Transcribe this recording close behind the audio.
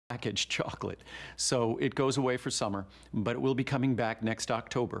packaged chocolate. So it goes away for summer, but it will be coming back next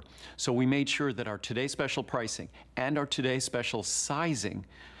October. So we made sure that our Today Special pricing and our Today Special sizing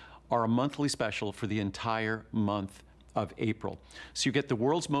are a monthly special for the entire month of April. So you get the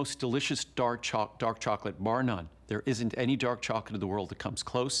world's most delicious dark chocolate, bar none. There isn't any dark chocolate in the world that comes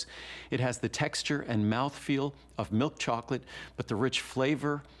close. It has the texture and mouthfeel of milk chocolate, but the rich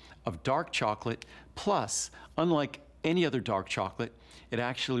flavor of dark chocolate. Plus, unlike any other dark chocolate, it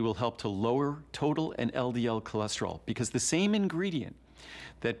actually will help to lower total and LDL cholesterol, because the same ingredient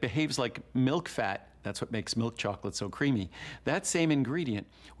that behaves like milk fat, that's what makes milk chocolate so creamy, that same ingredient,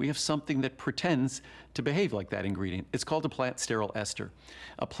 we have something that pretends to behave like that ingredient. It's called a plant sterol ester.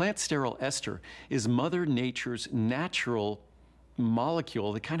 A plant sterol ester is Mother Nature's natural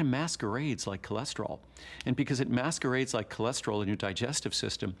molecule that kind of masquerades like cholesterol. And because it masquerades like cholesterol in your digestive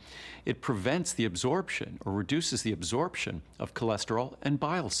system, it prevents the absorption or reduces the absorption of cholesterol and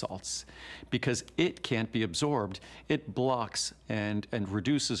bile salts. Because it can't be absorbed, it blocks and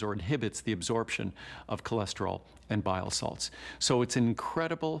reduces or inhibits the absorption of cholesterol and bile salts. So it's an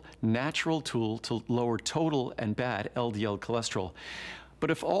incredible natural tool to lower total and bad LDL cholesterol. But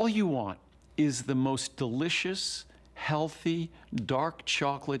if all you want is the most delicious, healthy, dark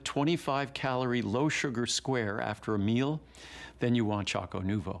chocolate, 25-calorie, low-sugar square after a meal, then you want Choco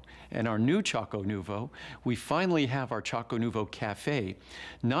Nouveau. And our new Choco Nouveau, we finally have our Choco Nouveau Cafe,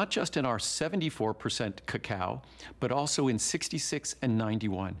 not just in our 74% cacao, but also in 66 and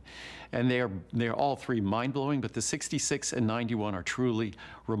 91. And they're all three mind-blowing, but the 66 and 91 are truly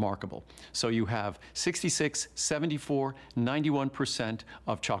remarkable. So you have 66, 74, 91%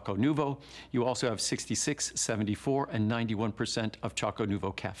 of Choco Nouveau. You also have 66, 74, and 91% of Choco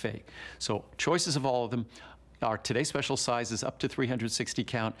Nouveau Cafe. So choices of all of them. Our Today Special size is up to 360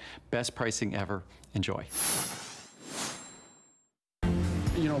 count. Best pricing ever. Enjoy.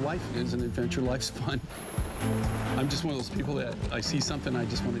 You know, life is an adventure. Life's fun. I'm just one of those people that I see something, I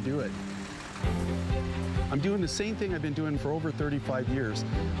just want to do it. I'm doing the same thing I've been doing for over 35 years.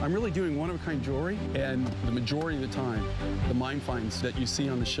 I'm really doing one-of-a-kind jewelry, and the majority of the time, the mine finds that you see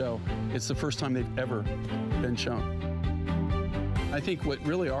on the show, it's the first time they've ever been shown. I think what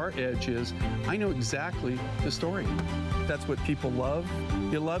really our edge is, I know exactly the story. That's what people love.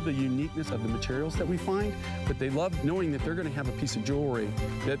 They love the uniqueness of the materials that we find, but they love knowing that they're going to have a piece of jewelry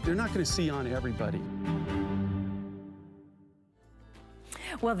that they're not going to see on everybody.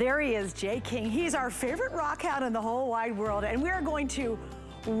 Well, there he is, Jay King. He's our favorite rock hound in the whole wide world, and we are going to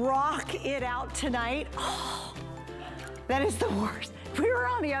rock it out tonight. Oh, that is the worst. We were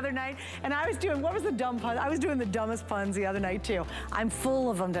on the other night, and I was doing, what was the dumb pun? I was doing the dumbest puns the other night, too. I'm full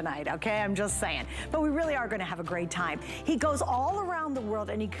of them tonight, okay? I'm just saying. But we really are going to have a great time. He goes all around the world,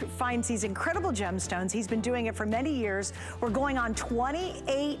 and he finds these incredible gemstones. He's been doing it for many years. We're going on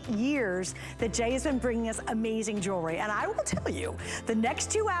 28 years that Jay has been bringing us amazing jewelry. And I will tell you, the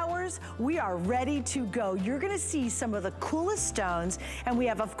next 2 hours, we are ready to go. You're going to see some of the coolest stones, and we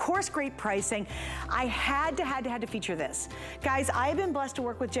have, of course, great pricing. I had to feature this. Guys, I've been blessed to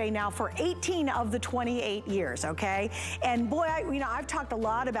work with Jay now for 18 of the 28 years, okay? And boy, I've talked a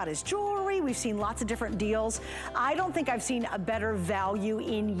lot about his jewelry. We've seen lots of different deals. I don't think I've seen a better value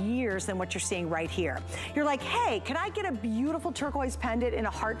in years than what you're seeing right here. You're like, hey, can I get a beautiful turquoise pendant in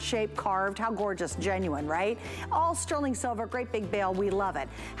a heart-shaped carved? How gorgeous, genuine, right? All sterling silver, great big bail, we love it.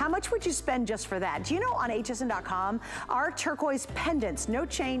 How much would you spend just for that? Do you know on hsn.com, our turquoise pendants, no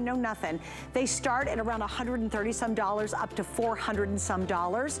chain, no nothing, they start at around $130 some up to $400 and some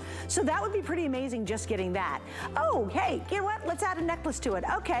dollars. So that would be pretty amazing just getting that. Oh, hey, you know what? Let's add a necklace to it.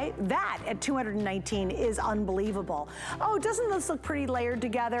 Okay, that at $219 is unbelievable. Oh, doesn't this look pretty layered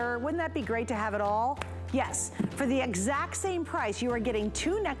together? Wouldn't that be great to have it all? Yes, for the exact same price, you are getting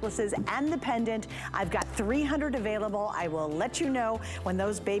 2 necklaces and the pendant. I've got 300 available. I will let you know when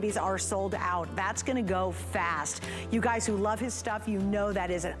those babies are sold out. That's gonna go fast. You guys who love his stuff, you know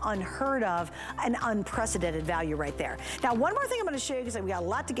that is an unheard of, an unprecedented value right there. Now, one more thing I'm gonna show you, because we got a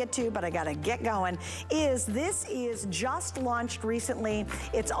lot to get to, but I gotta get going, is this is just launched recently.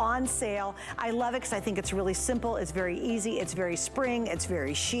 It's on sale. I love it because I think it's really simple. It's very easy. It's very spring. It's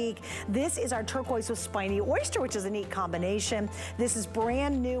very chic. This is our turquoise with spiny oyster, which is a neat combination. This is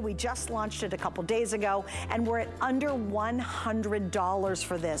brand new. We just launched it a couple days ago, and we're at under $100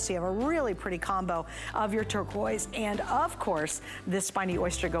 for this. So you have a really pretty combo of your turquoise and, of course, this spiny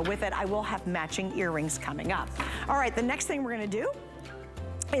oyster go with it. I will have matching earrings coming up. All right, the next thing we're going to do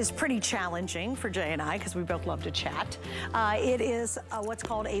is pretty challenging for Jay and I, because we both love to chat. It is what's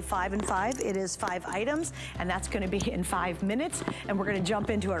called a 5 and 5. It is 5 items, and that's going to be in 5 minutes, and we're going to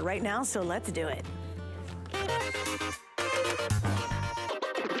jump into it right now, so let's do it.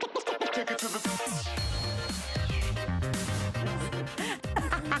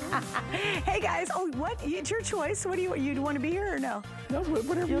 Hey guys, oh, what? It's your choice. What do you want to be here or no? No,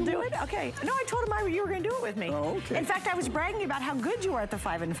 whatever. You'll do it? Okay. No, I told him you were going to do it with me. Oh, okay. In fact, I was bragging about how good you are at the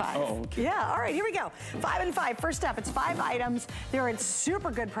 5 and 5. Oh, okay. Yeah, all right, here we go. 5 and 5. First up, it's 5 items. They're at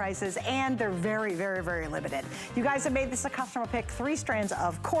super good prices, and they're very, very, very limited. You guys have made this a customer pick. 3 strands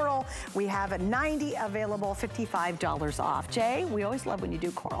of coral. We have 90 available, $55 off. Jay, we always love when you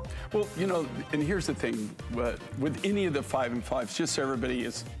do coral. Well, you know, and here's the thing, with any of the 5 and 5s, just so everybody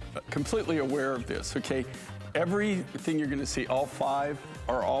is completely aware of this, okay? Everything you're gonna see, all 5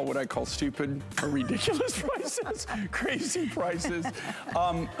 are all what I call stupid or ridiculous prices, crazy prices.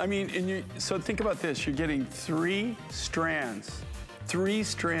 I mean, so think about this, you're getting 3 strands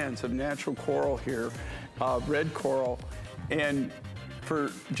of natural coral here, red coral, and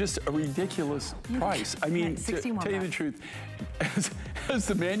for just a ridiculous price. I mean, to tell you the truth, as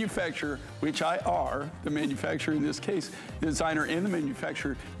the manufacturer, which I are, the manufacturer in this case, the designer and the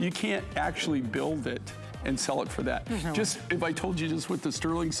manufacturer, you can't actually build it and sell it for that. Just if I told you just what the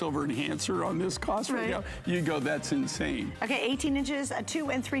sterling silver enhancer on this costs right now, you go, that's insane. Okay, 18 inches, a 2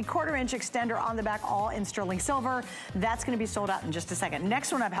 3/4 inch extender on the back, all in sterling silver. That's gonna be sold out in just a second.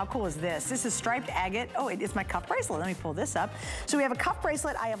 Next one up, how cool is this? This is striped agate. Oh, it's my cuff bracelet. Let me pull this up. So we have a cuff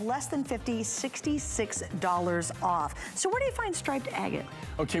bracelet. I have less than 50, $66 off. So where do you find striped agate?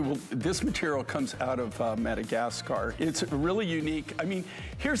 Okay, well, this material comes out of Madagascar. It's really unique. I mean,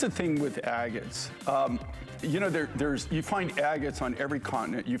 here's the thing with agates. You know, you find agates on every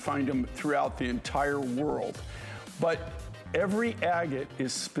continent. You find them throughout the entire world. But every agate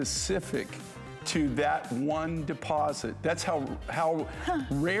is specific to that one deposit. That's how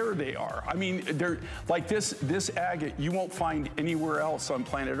rare they are. I mean, they're like this agate you won't find anywhere else on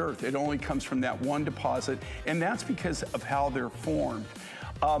planet Earth. It only comes from that one deposit, and that's because of how they're formed.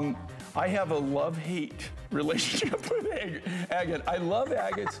 I have a love-hate relationship with agate. I love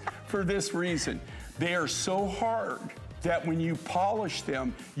agates for this reason. They are so hard that when you polish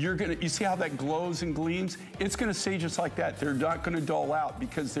them, you see how that glows and gleams? It's gonna stay just like that. They're not gonna dull out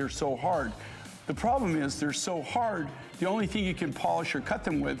because they're so hard. The problem is they're so hard, the only thing you can polish or cut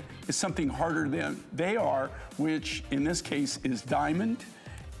them with is something harder than they are, which in this case is diamond,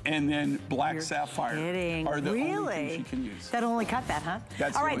 and then black sapphire are the only things you can use. That'll only cut that, huh?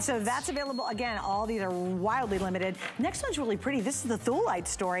 That's all right, so that's available. Again, all these are wildly limited. Next one's really pretty. This is the Thulite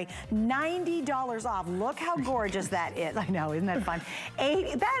story. $90 off. Look how gorgeous that is. I know, isn't that fun?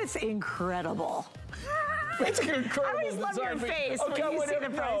 That is incredible. It's an incredible I always love your face when you see the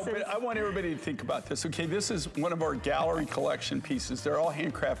prices. No, but I want everybody to think about this. Okay, this is one of our gallery collection pieces. They're all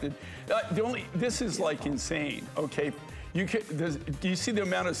handcrafted. This is like insane, okay? Do you see the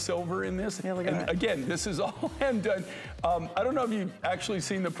amount of silver in this? Yeah, look at that. Again, this is all hand done. I don't know if you've actually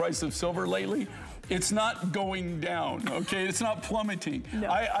seen the price of silver lately. It's not going down, okay? It's not plummeting. No.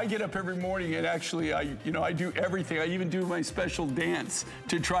 I get up every morning and actually, I do everything. I even do my special dance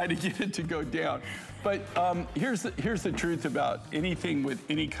to try to get it to go down. But here's the truth about anything with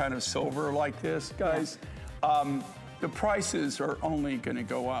any kind of silver like this, guys. Yeah. The prices are only gonna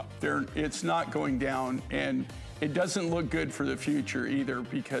go up. It's not going down, and it doesn't look good for the future either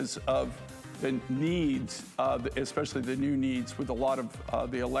because of the needs, especially the new needs with a lot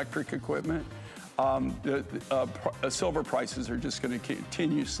of the electric equipment. Silver prices are just going to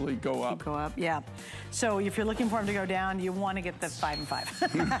continuously go up. Go up, yeah. So if you're looking for them to go down, you want to get the 5 and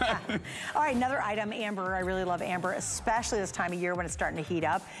 5. All right, another item, amber. I really love amber, especially this time of year when it's starting to heat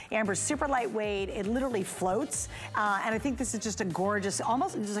up. Amber's super lightweight. It literally floats. And I think this is just a gorgeous,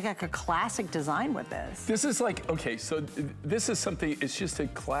 almost just like a classic design with this. This is like, okay, so this is something, it's just a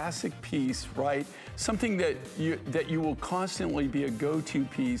classic piece, right? Something that you will constantly be a go-to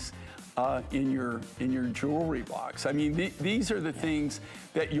piece in your jewelry box. I mean, these are the things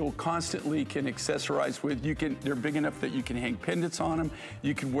that you'll constantly can accessorize with. They're big enough that you can hang pendants on them.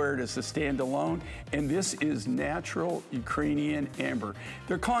 You can wear it as a standalone. And this is natural Ukrainian amber.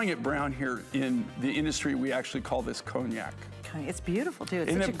 They're calling it brown here in the industry. We actually call this cognac. It's beautiful too.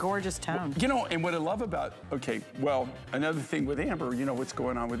 It's such a gorgeous tone. You know, and what I love about, another thing with amber, what's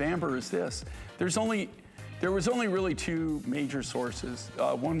going on with amber is this. There was only really 2 major sources.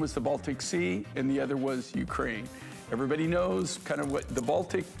 One was the Baltic Sea, and the other was Ukraine. Everybody knows kind of what the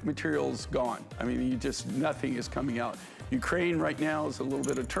Baltic material's gone. I mean, nothing is coming out. Ukraine right now is a little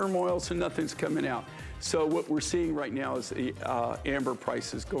bit of turmoil, so nothing's coming out. So what we're seeing right now is the amber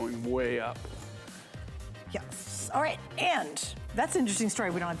prices going way up. Yes. All right, and That's an interesting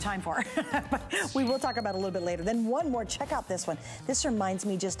story we don't have time for. But we will talk about it a little bit later. Then one more, check out this one. This reminds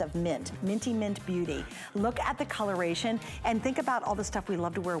me just of mint, minty mint beauty. Look at the coloration and think about all the stuff we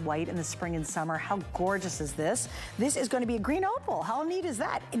love to wear white in the spring and summer. How gorgeous is this? This is going to be a green opal. How neat is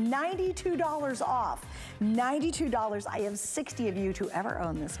that? $92 off. $92. I have 60 of you to ever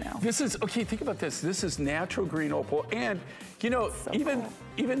own this now. This is, okay, think about this. This is natural green opal. And, you know, so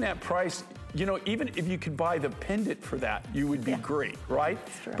even that price, you know, even if you could buy the pendant for that, you would be great, right?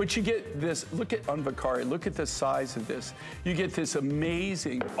 But you get this, look at on Vicari, look at the size of this. You get this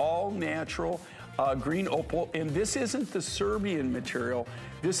amazing, all natural green opal, and this isn't the Serbian material.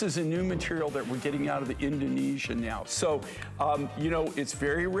 This is a new material that we're getting out of the Indonesia now. So, you know, it's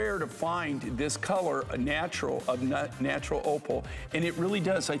very rare to find this color, a natural opal, and it really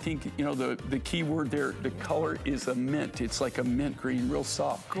does, I think, you know, the key word there, the color is a mint. It's like a mint green, real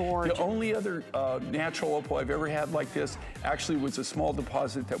soft. Gorgeous. The only other natural opal I've ever had like this actually was a small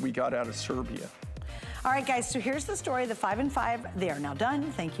deposit that we got out of Serbia. All right, guys, so here's the story, the 5 and 5. They are now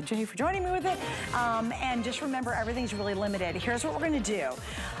done. Thank you, Jay, for joining me with it. And just remember, everything's really limited. Here's what we're going to do.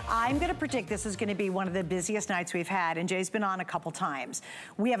 I'm going to predict this is going to be one of the busiest nights we've had, and Jay's been on a couple times.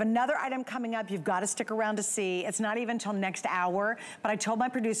 We have another item coming up. You've got to stick around to see. It's not even until next hour, but I told my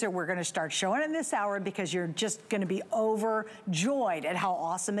producer we're going to start showing it in this hour because you're just going to be overjoyed at how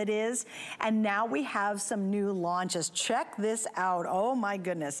awesome it is. And now we have some new launches. Check this out. Oh, my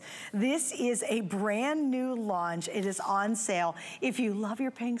goodness. This is a brand new launch. It is on sale. If you love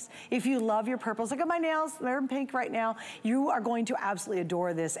your pinks, if you love your purples, look at my nails, they're in pink right now. You are going to absolutely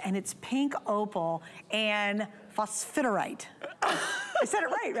adore this. And it's pink opal and phosphorite. I said it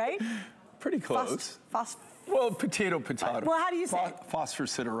right, right? Pretty close. Well, potato. Well, how do you say it?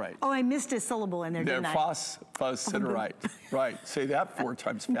 Phosphorite. Oh, I missed a syllable in there, didn't I? Phosphorite. Right. Say that 4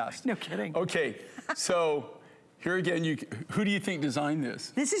 times fast. No kidding. Okay, so here again, who do you think designed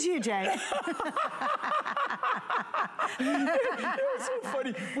this? This is you, Jay. It's so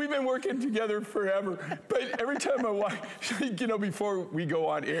funny. We've been working together forever, but every time my wife, you know, before we go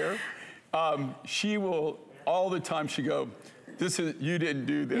on air, she will, all the time she go, you didn't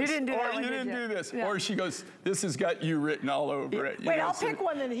do this. You didn't do that one, you didn't do this. Yeah. Or she goes, this has got you written all over it. Wait, I'll pick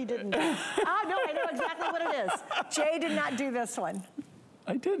one that he didn't do. No, I know exactly what it is. Jay did not do this one.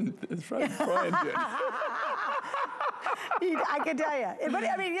 I didn't. That's right. Brian did. I can tell you. But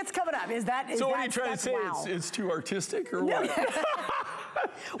I mean, it's coming up. So what are you trying to say? Wow. It's too artistic or what?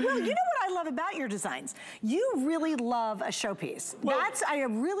 Well, you know what I love about your designs? You really love a showpiece. Well, I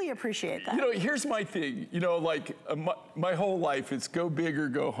really appreciate that. You know, here's my thing. You know, like my whole life, it's go big or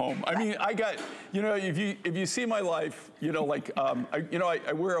go home. I mean, I got, you know, if you see my life, you know, like,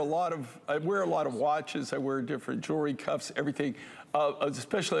 I wear a lot of watches. I wear different jewelry, cuffs, everything.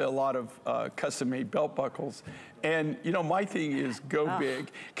 Especially a lot of custom-made belt buckles. And, you know, my thing is go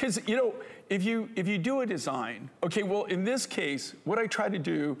big. Because, you know, if you do a design, okay, well, in this case, what I try to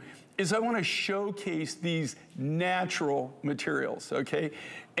do is I want to showcase these natural materials, okay?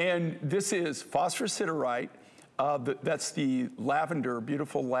 And this is phosphorite. That's the lavender,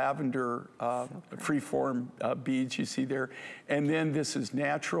 beautiful lavender freeform beads you see there. And then this is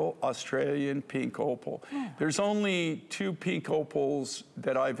natural Australian pink opal. There's only 2 pink opals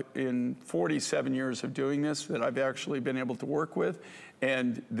that in 47 years of doing this, that I've actually been able to work with.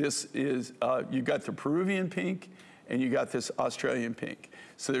 And this is, you got the Peruvian pink and you got this Australian pink.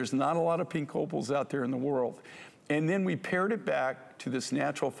 So there's not a lot of pink opals out there in the world. And then we paired it back to this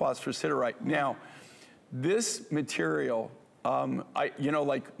natural phosphorite. Now, this material, you know,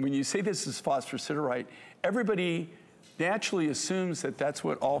 like when you say this is phosphorite, everybody naturally assumes that that's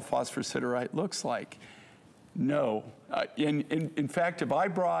what all phosphorite looks like. No. In fact, if I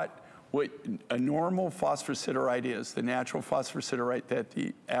brought what a normal phosphorite is, the natural phosphorite that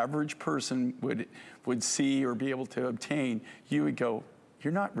the average person would see or be able to obtain, you would go,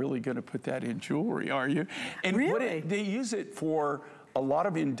 you're not really going to put that in jewelry, are you? And really? They use it for a lot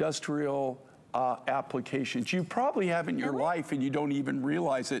of industrial applications you probably have in your life and you don't even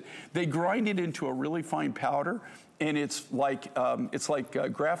realize it. They grind it into a really fine powder, and it's like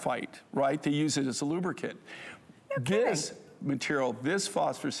graphite, right? They use it as a lubricant. This material, this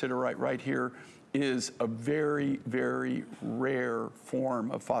phosphorite right here, is a very, very rare form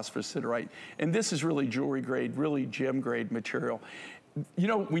of phosphorite. And this is really jewelry grade, really gem grade material. You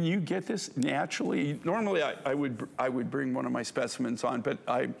know, when you get this naturally, normally I would bring one of my specimens on, but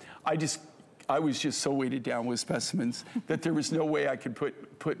I was just so weighted down with specimens that there was no way I could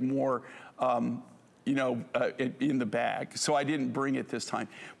put more, you know, in the bag. So I didn't bring it this time.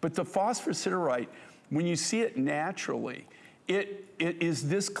 But the phosphorite, when you see it naturally, it is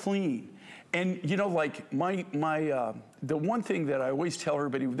this clean. And you know, like the one thing that I always tell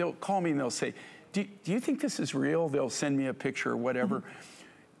everybody, they'll call me and they'll say, do you think this is real? They'll send me a picture or whatever.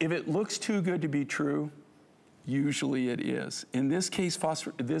 If it looks too good to be true, usually it is. In this case,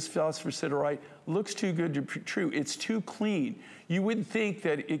 this phosphorus looks too good to be true. It's too clean. You would think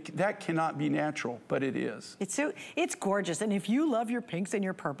that that cannot be natural, but it is. It's gorgeous. And if you love your pinks and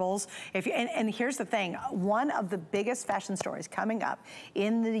your purples, and here's the thing, one of the biggest fashion stories coming up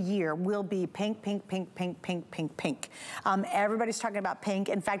in the year will be pink, pink, pink, pink, pink, pink, pink. Everybody's talking about pink.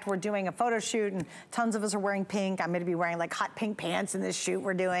 In fact, we're doing a photo shoot and tons of us are wearing pink. I'm gonna be wearing like hot pink pants in this shoot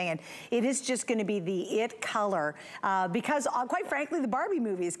we're doing. And it is just gonna be the it color because quite frankly, the Barbie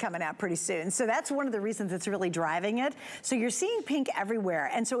movie is coming out pretty soon. So that's one of the reasons it's really driving it. So you're seeing pink everywhere.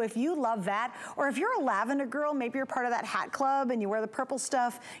 And so if you love that, or if you're a lavender girl, maybe you're part of that hat club and you wear the purple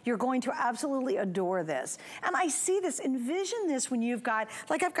stuff, you're going to absolutely adore this. And I see this, envision this when you've got,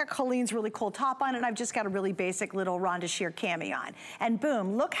 like I've got Colleen's really cool top on and I've just got a really basic little Rhonda Shear cami on. And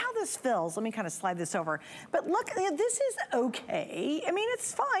boom, look how this fills. Let me kind of slide this over. But look, this is okay. I mean,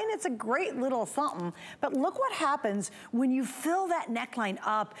 it's fine. It's a great little something. But look what happens when you fill that neckline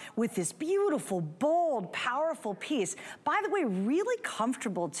up with this beautiful, bold, powerful piece. By the way, really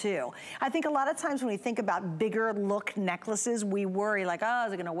comfortable too. I think a lot of times when we think about bigger look necklaces, we worry like, oh,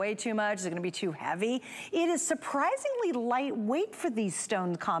 is it gonna weigh too much? Is it gonna be too heavy? It is surprisingly lightweight for these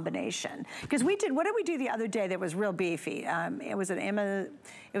stone combination. Because what did we do the other day that was real beefy? It was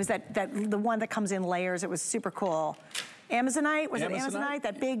the one that comes in layers. It was super cool. Amazonite, was it Amazonite?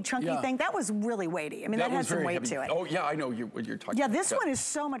 That big chunky thing? That was really weighty. I mean, that had some weight to it. Oh yeah, I know what you're talking about. Yeah, this one is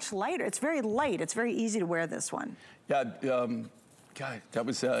so much lighter. It's very light. It's very easy to wear this one. Yeah, God, that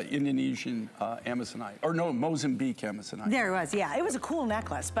was Indonesian Amazonite, or no, Mozambique Amazonite. There it was, yeah. It was a cool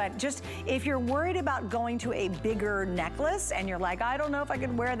necklace, but just if you're worried about going to a bigger necklace and you're like, I don't know if I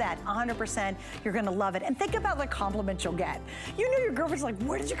could wear that, 100%, you're gonna love it. And think about the compliment you'll get. You know your girlfriend's like,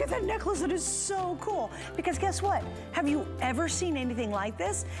 where did you get that necklace? It is so cool. Because guess what? Have you ever seen anything like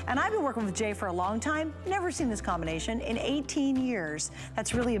this? And I've been working with Jay for a long time, never seen this combination in 18 years.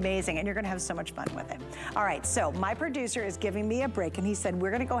 That's really amazing, and you're gonna have so much fun with it. All right, so my producer is giving me a break, and he said,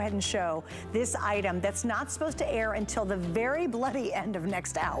 we're gonna go ahead and show this item that's not supposed to air until the very bloody end of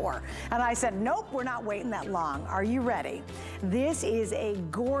next hour. And I said, nope, we're not waiting that long. Are you ready? This is a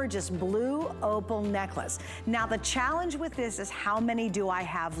gorgeous blue opal necklace. Now the challenge with this is how many do I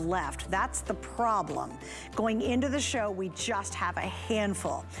have left? That's the problem. Going into the show, we just have a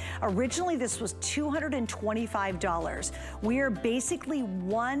handful. Originally, this was $225. We are basically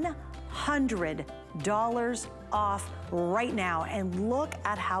 $100 off right now, and look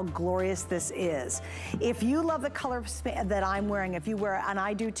at how glorious this is. If you love the color that I'm wearing, if you wear, and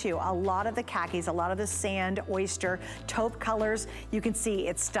I do too, a lot of the khakis, a lot of the sand, oyster, taupe colors, you can see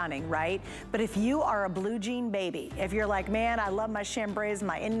it's stunning, right? But if you are a blue jean baby, if you're like, man, I love my chambrays,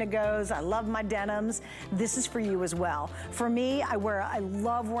 my indigos, I love my denims, this is for you as well. For me, I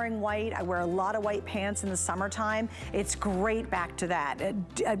love wearing white. I wear a lot of white pants in the summertime. It's great back to that.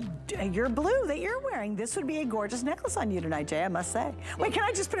 Your blue that you're wearing, this would be a gorgeous necklace on you tonight, Jay, I must say. Wait, can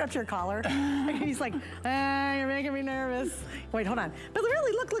I just put it up to your collar? He's like, you're making me nervous. Wait, hold on. But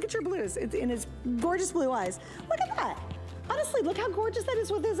really, look at your blues. It's in his gorgeous blue eyes. Look at that. Honestly, look how gorgeous that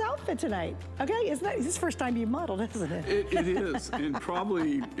is with his outfit tonight. Okay, isn't that this first time you modeled, isn't it? It is, and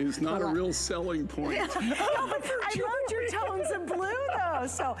probably is not a real selling point. No, but I loved your tones of blue though.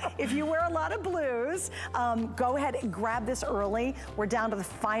 So if you wear a lot of blues, go ahead and grab this early. We're down to the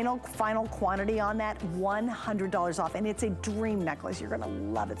final quantity on that, $100 off, and it's a dream necklace. You're gonna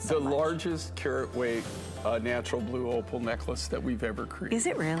love it so much. The largest carat weight natural blue opal necklace that we've ever created. Is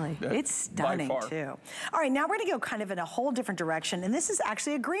it really? It's stunning too. All right, now we're gonna go kind of in a whole different direction, and this is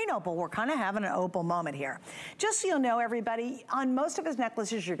actually a green opal. We're kind of having an opal moment here. Just so you'll know, everybody, on most of his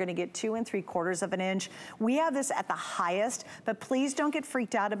necklaces, you're gonna get 2 3/4 of an inch. We have this at the highest, but please don't get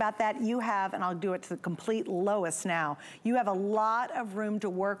freaked out about that. You have, and I'll do it to the complete lowest now, you have a lot of room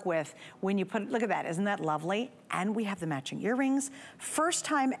to work with when you put it, look at that, isn't that lovely? And we have the matching earrings. First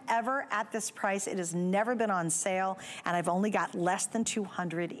time ever at this price. It has never been on sale, and I've only got less than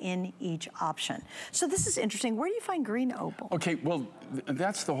 200 in each option. So this is interesting. Where do you find green opal? Okay, well,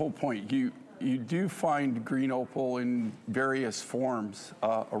 that's the whole point. You do find green opal in various forms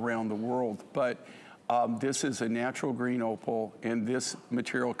around the world, but this is a natural green opal, and this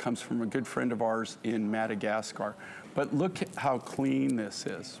material comes from a good friend of ours in Madagascar. But look at how clean this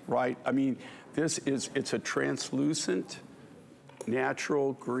is, right? I mean, it's a translucent,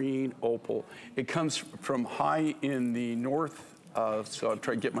 natural green opal. It comes from high in the north, so I'm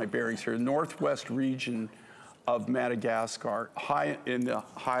trying to get my bearings here, northwest region of Madagascar, high in the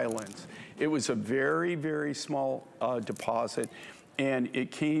highlands. It was a very, very small deposit, and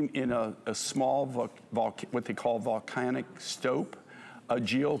it came in a small, what they call volcanic stope, a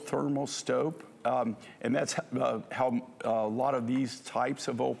geothermal stope. And that's how a lot of these types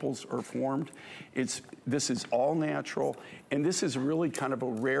of opals are formed. This is all natural, and this is really kind of a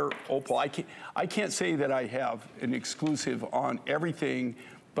rare opal. I can't say that I have an exclusive on everything,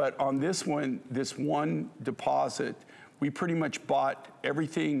 but on this one deposit, we pretty much bought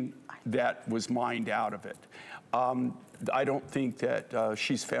everything that was mined out of it. I don't think that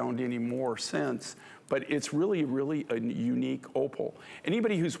she's found any more since, but it's really, really a unique opal.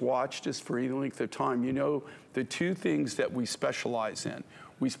 Anybody who's watched us for any length of time, you know the two things that we specialize in.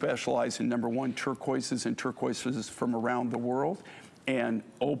 We specialize in, number one, turquoises and turquoises from around the world, and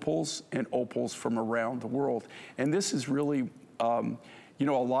opals from around the world. And this is really, you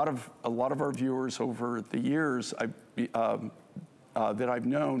know, a lot of our viewers over the years that I've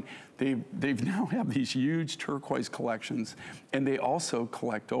known, they've now have these huge turquoise collections, and they also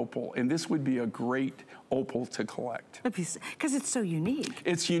collect opal. And this would be a great opal to collect. Because it's so unique.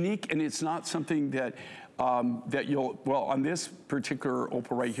 It's unique, and it's not something that well, on this particular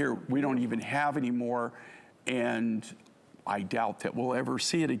opal right here, we don't even have anymore, and I doubt that we'll ever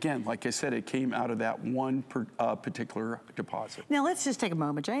see it again. Like I said, it came out of that one particular deposit. Now let's just take a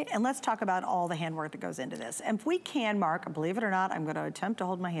moment, Jay, and let's talk about all the handwork that goes into this. And if we can, Mark, believe it or not, I'm going to attempt to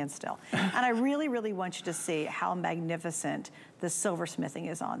hold my hand still. And I really, really want you to see how magnificent the silversmithing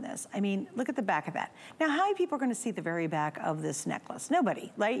is on this. I mean, look at the back of that. Now, how many people are going to see the very back of this necklace?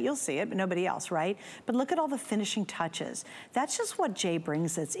 Nobody, right? You'll see it, but nobody else, right? But look at all the finishing touches. That's just what Jay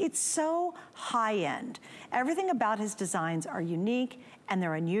brings us. It's so high-end. Everything about his designs are unique, and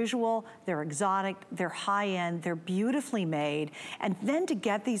they're unusual, they're exotic, they're high-end, they're beautifully made. And then to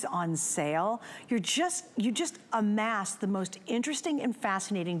get these on sale, you just amass the most interesting and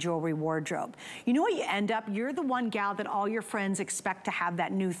fascinating jewelry wardrobe. You know what you end up? You're the one gal that all your friends expect to have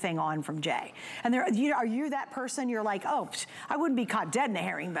that new thing on from Jay. And are you that person? You're like, oh, I wouldn't be caught dead in a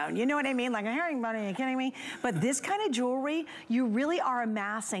herringbone. You know what I mean? Like a herringbone, are you kidding me? But this kind of jewelry, you really are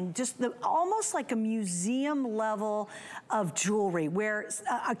amassing just almost like a museum level of jewelry where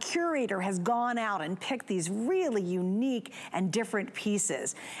a curator has gone out and picked these really unique and different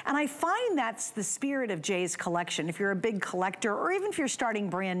pieces. And I find that's the spirit of Jay's collection. If you're a big collector, or even if you're starting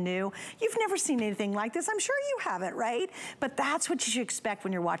brand new, you've never seen anything like this. I'm sure you haven't, right? But that's what you should expect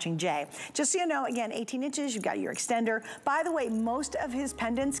when you're watching Jay. Just so you know, again, 18 inches, you've got your extender. By the way, most of his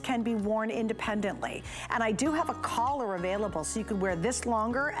pendants can be worn independently. And I do have a collar available, so you could wear this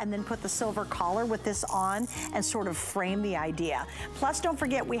longer and then put the silver collar with this on and sort of frame the idea. Plus, don't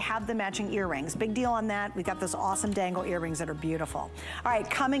forget, we have the matching earrings. Big deal on that. We got those awesome dangle earrings that are beautiful. All right,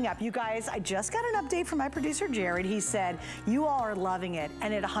 coming up, you guys, I just got an update from my producer, Jared. He said, you all are loving it,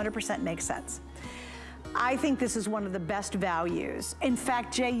 and it 100% makes sense. I think this is one of the best values. In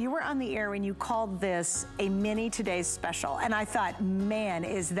fact, Jay, you were on the air when you called this a mini Today's Special. And I thought, man,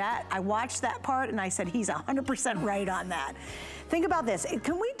 I watched that part and I said, he's 100% right on that. Think about this.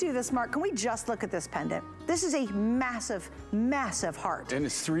 Can we do this, Mark? Can we just look at this pendant? This is a massive, massive heart. And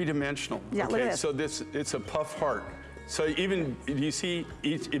it's three-dimensional. Yeah, okay, look at this. So it's a puff heart. So even, you see,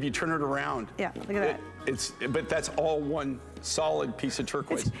 if you turn it around. Yeah, look at that. But that's all one solid piece of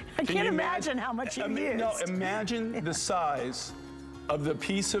turquoise. I can't imagine how much you used. No, imagine the size of the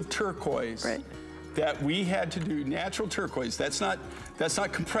piece of turquoise that we had to do, natural turquoise. That's not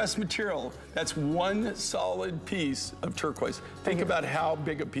compressed material. That's one solid piece of turquoise. Think about how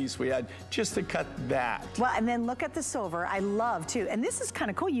big a piece we had just to cut that. Well, and then look at the silver. I love too. And this is kind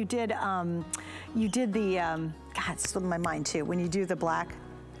of cool. You did the, God, it's slipping my mind too. When you do the black.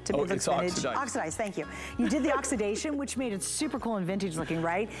 It's oxidized. Oxidized, thank you. You did the oxidation, which made it super cool and vintage looking,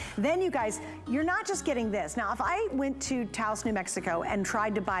 right? Then you guys, you're not just getting this. Now, if I went to Taos, New Mexico and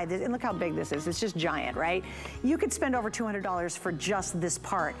tried to buy this, and look how big this is, it's just giant, right? You could spend over $200 for just this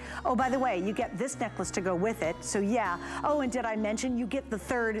part. Oh, by the way, you get this necklace to go with it, so yeah. Oh, and did I mention you get the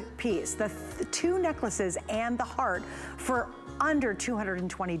third piece, the two necklaces and the heart for under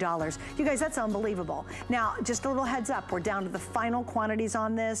 $220. You guys, that's unbelievable. Now, just a little heads up, we're down to the final quantities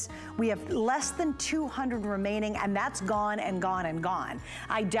on this. We have less than 200 remaining, and that's gone and gone and gone.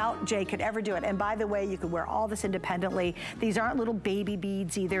 I doubt Jay could ever do it. And by the way, you could wear all this independently. These aren't little baby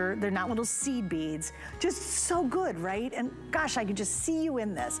beads either. They're not little seed beads. Just so good, right? And gosh, I could just see you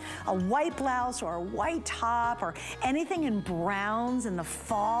in this. A white blouse or a white top or anything in browns in the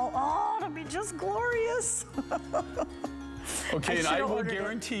fall. Oh, it'll be just glorious. Okay, and I will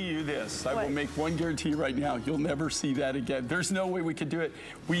guarantee you this. I will make one guarantee right now. You'll never see that again. There's no way we could do it.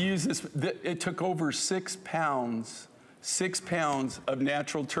 We use this. It took over 6 pounds 6 pounds of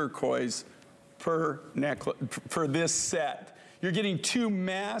natural turquoise per necklace, for this set. You're getting two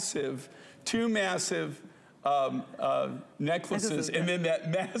massive necklaces, and then that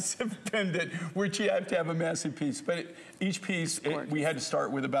massive pendant, which you have to have a massive piece. But each piece, we had to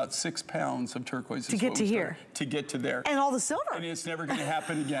start with about 6 pounds of turquoise. To get to here. To get to there. And all the silver. And it's never going to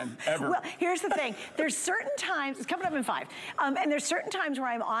happen again, ever. Well, here's the thing. There's certain times, it's coming up in 5, and there's certain times where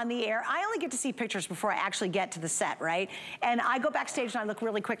I'm on the air. I only get to see pictures before I actually get to the set, right? And I go backstage and I look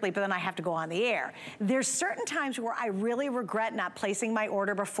really quickly, but then I have to go on the air. There's certain times where I really regret not placing my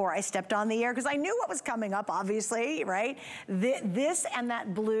order before I stepped on the air, because I knew what was coming up, obviously, right? This and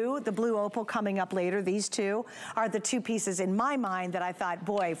that blue, the blue opal coming up later, these two are the two pieces in my mind that I thought,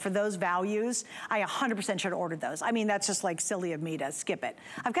 boy, for those values, I 100% should have ordered those. I mean, that's just like silly of me to skip it.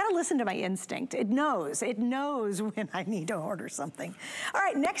 I've got to listen to my instinct. It knows when I need to order something. All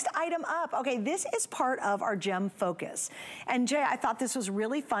right, next item up. Okay, this is part of our gem focus. And Jay, I thought this was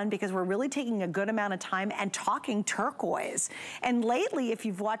really fun because we're really taking a good amount of time and talking turquoise. And lately, if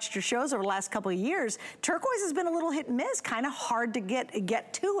you've watched your shows over the last couple of years, turquoise has been a little hit and miss, kind of hard to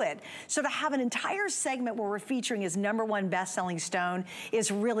get to it. So to have an entire segment where we're featuring his #1 best-selling stone is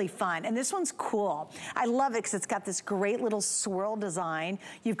really fun. And this one's cool. I love it because it's got this great little swirl design.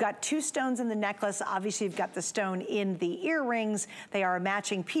 You've got 2 stones in the necklace. Obviously, you've got the stone in the earrings. They are a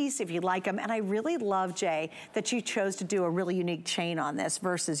matching piece if you like them. And I really love, Jay, that you chose to do a really unique chain on this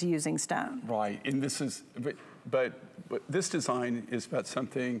versus using stone. Right, and this is, but this design is about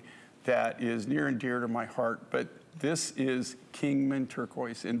something that is near and dear to my heart, but this is Kingman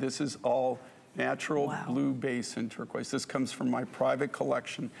turquoise, and this is all natural blue basin turquoise. This comes from my private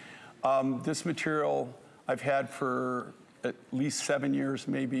collection. This material I've had for at least 7 years,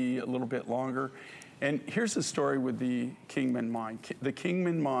 maybe a little bit longer. And here's the story with the Kingman mine. The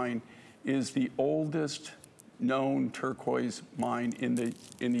Kingman mine is the oldest known turquoise mine in the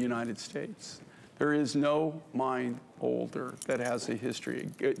United States. There is no mine older that has a history.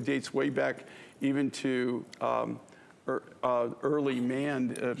 It dates way back even to early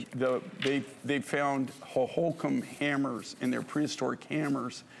man. They found Holcomb hammers in their prehistoric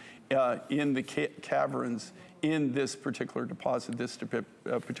hammers in the caverns in this particular deposit, this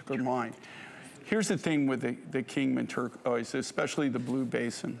particular mine. Here's the thing with the Kingman turquoise, especially the blue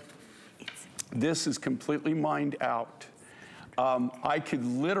basin. This is completely mined out. I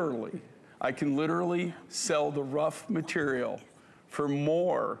can literally sell the rough material for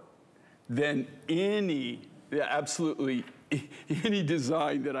more than absolutely any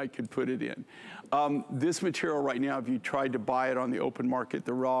design that I could put it in. This material right now, if you tried to buy it on the open market,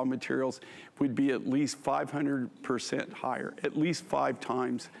 the raw materials would be at least 500% higher, at least 5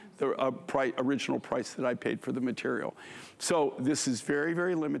 times the original price that I paid for the material. So this is very,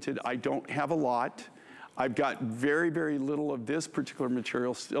 very limited. I don't have a lot. I've got very, very little of this particular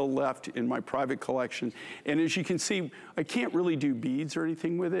material still left in my private collection. And as you can see, I can't really do beads or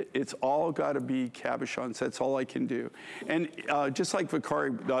anything with it. It's all got to be cabochons. That's all I can do. And just like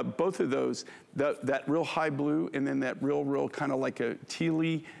Vicari, both of those, that real high blue and then that real kind of like a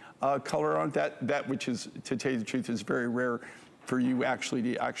tealy color on that which is, to tell you the truth, is very rare for you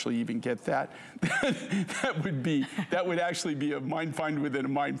to actually even get that. that would actually be a mine find within a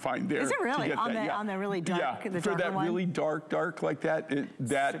mine find there. Is it really? On the really dark, yeah, the for that one? Really dark like that,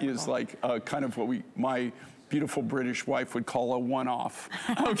 that is cool. Like kind of what my beautiful British wife would call a one-off.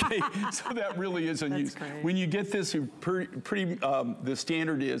 Okay, so that really is unused. When you get this, the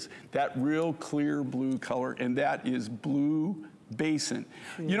standard is that real clear blue color, and that is blue basin.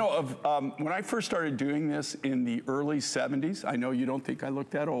 You know, when I first started doing this in the early 70s, I know you don't think I look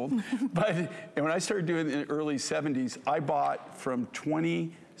that old, but when I started doing it in the early 70s, I bought from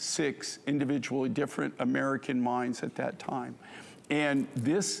 26 individually different American mines at that time. And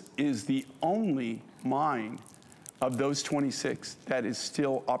this is the only mine of those 26 that is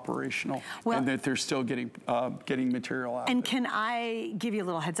still operational, and that they're still getting material out. And can I give you a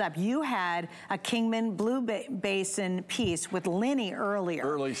little heads up? You had a Kingman Blue Basin piece with Lenny earlier.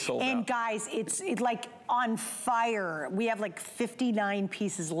 Early sold out. And guys, it's like on fire. We have like 59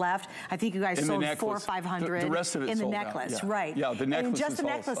 pieces left. I think you guys sold 400 or 500. The rest of it in the sold necklace, out. Yeah. Right? Yeah, the necklace. And just the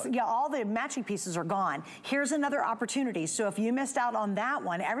necklace. Yeah, all the matching pieces are gone. Here's another opportunity. So if you missed out on that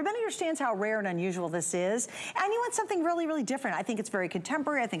one, everybody understands how rare and unusual this is, and you want something really, really different. I think it's very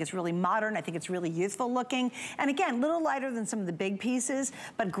contemporary. I think it's really modern. I think it's really youthful looking. And again, a little lighter than some of the big pieces,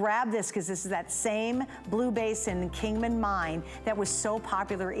 but grab this because this is that same Blue Basin Kingman mine that was so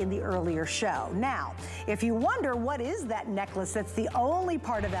popular in the earlier show. Now, If you wonder what is that necklace, that's the only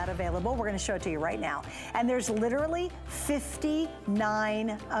part of that available, we're gonna show it to you right now. And there's literally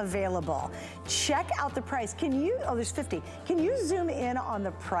 59 available. Check out the price. Can you, oh, there's 50. Can you zoom in on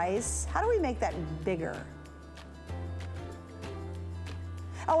the price? How do we make that bigger?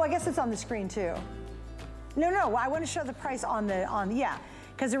 Oh, I guess it's on the screen too. No, I want to show the price on the, yeah.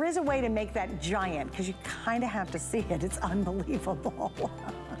 Because there is a way to make that giant, because you kind of have to see it. It's unbelievable.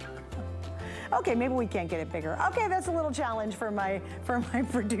 Okay, maybe we can't get it bigger. Okay, that's a little challenge for my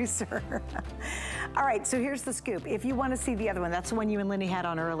producer. All right, so here's the scoop. If you want to see the other one, that's the one you and Lenny had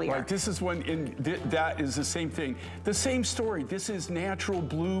on earlier. Right, this is one, that is the same thing. The same story. This is natural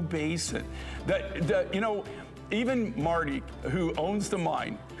blue basin. You know, even Marty, who owns the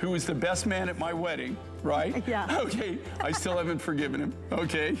mine, who was the best man at my wedding, right? Yeah. Okay, I still haven't forgiven him,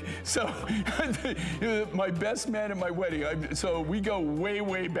 okay? So, my best man at my wedding, so we go way,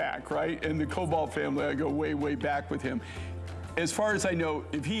 way back, right? In the Cobalt family, I go way, way back with him. As far as I know,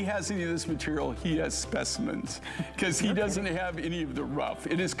 if he has any of this material, he has specimens, because he doesn't have any of the rough.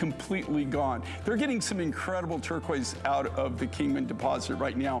 It is completely gone. They're getting some incredible turquoise out of the Kingman deposit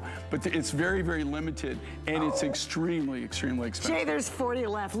right now, but it's very, very limited, and it's extremely, extremely expensive. Jay, there's 40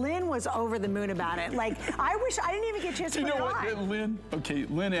 left. Lynn was over the moon about it. Like, I wish I didn't even get a chance to put it on. You know what, Lynn? Okay,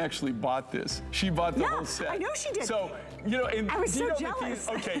 Lynn actually bought this. She bought the whole set. I know she did. So, you know, and I was so jealous. jealous.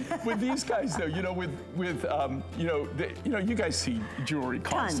 Okay, with these guys though, you know, you guys see jewelry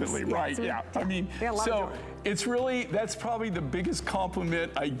constantly, tons, right? Yeah. I mean, so it's really, that's probably the biggest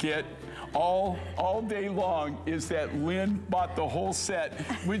compliment I get all day long, is that Lynn bought the whole set.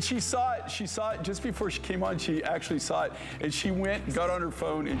 When she saw it just before she came on, she actually saw it, and she went, got on her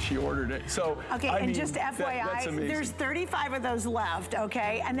phone, and she ordered it. So, okay, I and mean, just FYI, there's 35 of those left,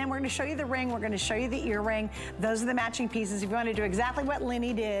 okay? And then we're gonna show you the ring, we're gonna show you the earring. Those are the matching pieces. If you wanna do exactly what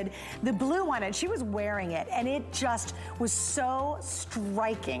Lenny did, the blue one, and she was wearing it, and it just was so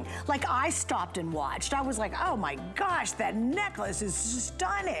striking. Like, I stopped and watched. I was like, oh my gosh, that necklace is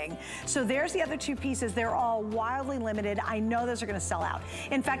stunning. So there's the other two pieces. They're all wildly limited. I know those are gonna sell out.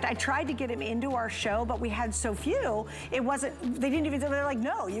 In fact, I tried to get them into our show, but we had so few, it wasn't, they didn't even, they're like,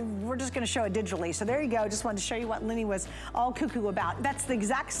 no, we're just gonna show it digitally. So there you go, just wanted to show you what Lenny was all cuckoo about. That's the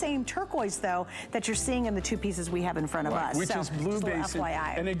exact same turquoise though, that you're seeing in the two pieces we have in front of us. Which is blue basin.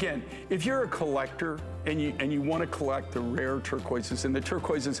 FYI. And again, if you're a collector and you want to collect the rare turquoises and the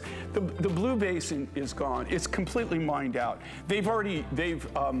turquoises, the blue basin is gone. It's completely mined out.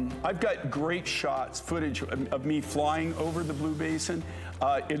 I've got great shots, footage of me flying over the blue basin,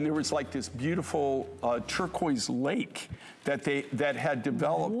 and there was like this beautiful turquoise lake that had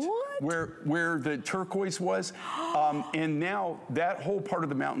developed where the turquoise was, and now that whole part of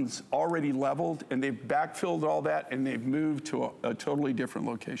the mountain's already leveled, and they've backfilled all that, and they've moved to a totally different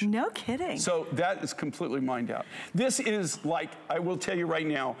location. No kidding. So that is completely mined out. This is like, I will tell you right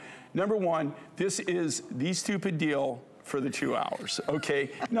now, number one, this is the stupid deal for the 2 hours,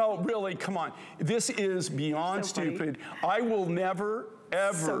 okay? No, really, come on. This is beyond stupid. I will never,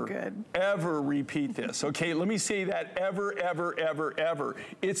 ever repeat this, okay? Let me say that ever.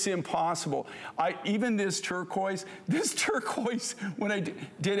 It's impossible. Even this turquoise, when I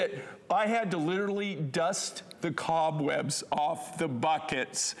did it, I had to literally dust the cobwebs off the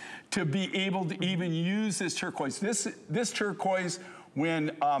buckets to be able to even use this turquoise. This turquoise,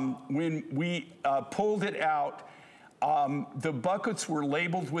 when we pulled it out, the buckets were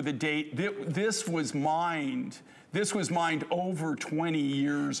labeled with a date. This was mined over 20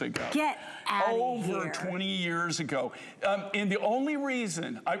 years ago. Get out of here. Over 20 years ago. And the only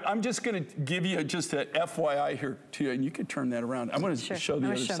reason, I'm just going to give you just a FYI here to you, and you can turn that around. I'm going to show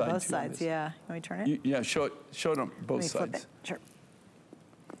the other side. Both sides, yeah. Let me turn it? Yeah, show it on both sides. Flip it. Sure.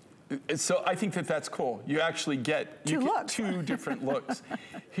 So I think that's cool. You actually get two different looks.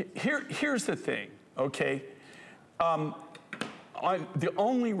 Here's the thing, okay? The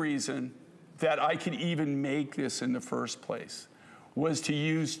only reason that I could even make this in the first place was to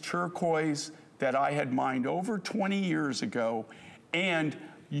use turquoise that I had mined over 20 years ago and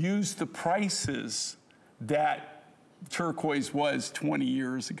use the prices that turquoise was 20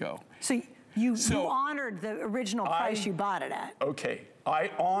 years ago. So you honored the original price you bought it at. Okay,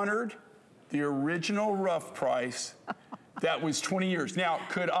 I honored the original rough price that was 20 years. Now,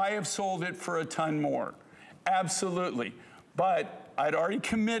 could I have sold it for a ton more? Absolutely, but I'd already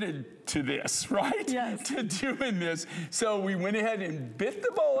committed to this, right? Yes. To doing this. So we went ahead and bit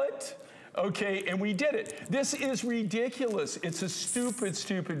the bullet, okay, and we did it. This is ridiculous. It's a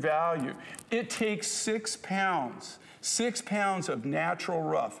stupid value. It takes 6 pounds 6 pounds of natural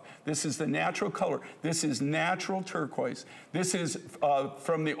rough. This is the natural color. This is natural turquoise. This is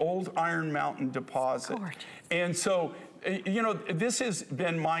from the old Iron Mountain deposit. Gorgeous. And so, you know, this has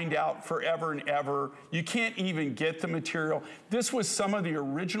been mined out forever and ever. You can't even get the material. This was some of the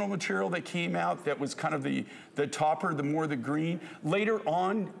original material that came out that was kind of the topper, the green. Later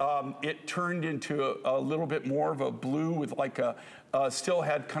on, it turned into a little bit more of a blue with like a, still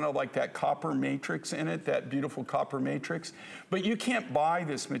had kind of like that copper matrix in it, that beautiful copper matrix. But you can't buy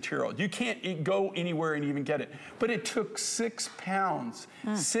this material. You can't go anywhere and even get it. But it took 6 pounds,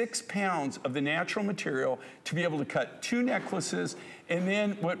 6 pounds of the natural material to be able to cut 2 necklaces. And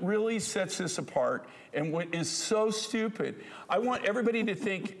then what really sets this apart and what is so stupid, I want everybody to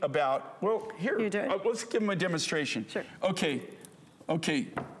think about, well, here, let's give them a demonstration. Sure. Okay,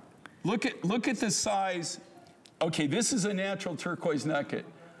 look at the size. Okay, this is a natural turquoise nugget.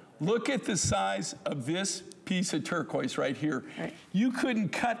 Look at the size of this piece of turquoise right here. Right. You couldn't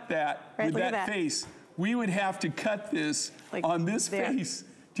cut that with that face. We would have to cut this like on this face.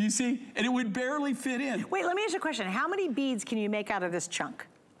 Do you see? And it would barely fit in. Wait, let me ask you a question. How many beads can you make out of this chunk?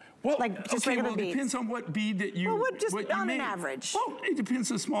 Well, like just okay, regular well, it beads. depends on what bead that you, what just what on you an make. average. Well, it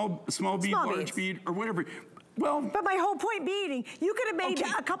depends on small bead, large bead, or whatever. Well, but my whole point being, you could have made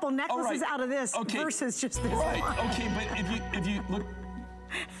a couple necklaces out of this versus just this one. Okay, but if you look,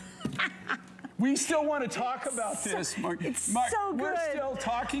 we still want to talk about this, Mark. It's Mark, so good. We're still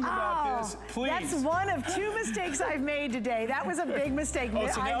talking about this, please. That's one of 2 mistakes I've made today. That was a big mistake. Oh,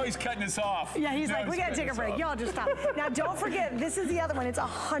 so now he's cutting us off. Yeah, he's like, we got to take a break. Y'all just stop. Now, don't forget, this is the other one. It's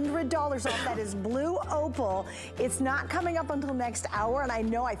 $100 off. That is blue opal. It's not coming up until next hour, and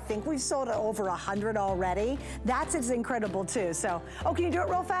I think we've sold over 100 already. That's incredible, too. So, can you do it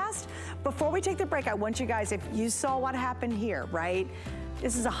real fast? Before we take the break, I want you guys, if you saw what happened here, right?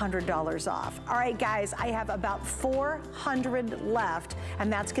 This is $100 off. All right, guys, I have about 400 left,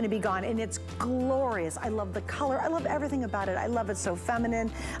 and that's gonna be gone, and it's glorious. I love the color. I love everything about it. I love it so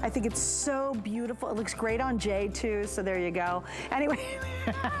feminine. I think it's so beautiful. It looks great on Jay, too, so there you go. Anyway,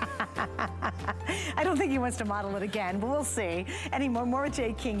 I don't think he wants to model it again, but we'll see. More with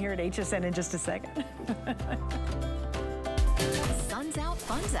Jay King here at HSN in just a second. Sun's out,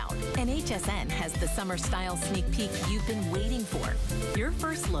 fun's out, and HSN has the summer style sneak peek you've been waiting for. Your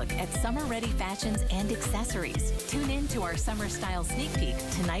first look at summer-ready fashions and accessories. Tune in to our summer style sneak peek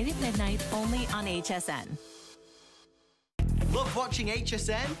tonight at midnight only on HSN. Love watching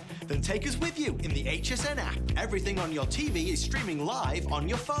HSN? Then take us with you in the HSN app. Everything on your TV is streaming live on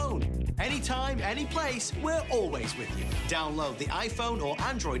your phone. Anytime, any place, we're always with you. Download the iPhone or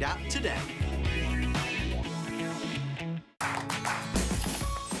Android app today.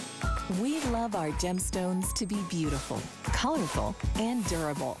 We love our gemstones to be beautiful, colorful, and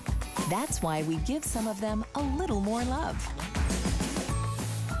durable. That's why we give some of them a little more love.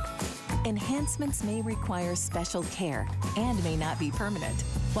 Enhancements may require special care and may not be permanent,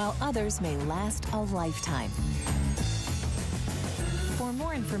 while others may last a lifetime. For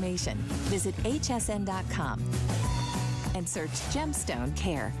more information, visit hsn.com and search Gemstone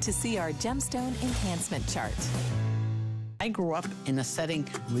Care to see our gemstone enhancement chart. I grew up in a setting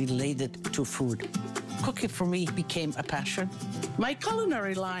related to food. Cooking for me became a passion. My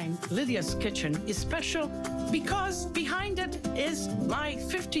culinary line, Lydia's Kitchen, is special because behind it is my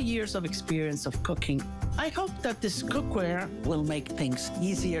 50 years of experience of cooking. I hope that this cookware will make things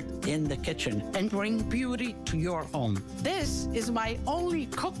easier in the kitchen and bring beauty to your home. This is my only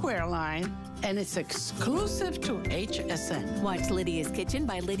cookware line, and it's exclusive to HSN. Watch Lydia's Kitchen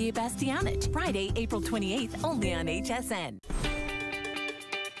by Lydia Bastianich, Friday, April 28th, only on HSN.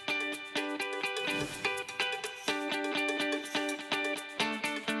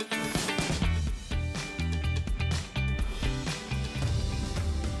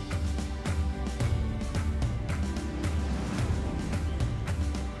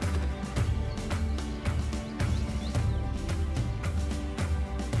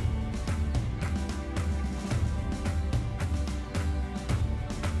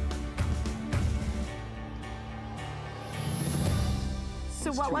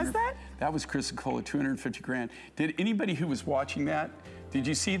 So what was that? That was Chrysocolla, 250 grand. Did anybody who was watching that, did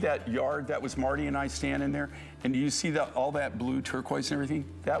you see that yard that was Marty and I standing there? And do you see that all that blue turquoise and everything?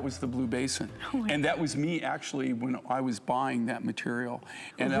 That was the Blue Basin. Oh, and that was me actually when I was buying that material.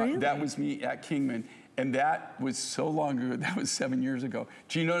 And really? That was me at Kingman. And that was so long ago, that was 7 years ago.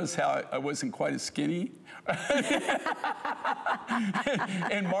 Do you notice how I wasn't quite as skinny?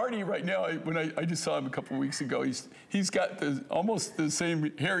 And Marty right now, when I just saw him a couple weeks ago, he's got almost the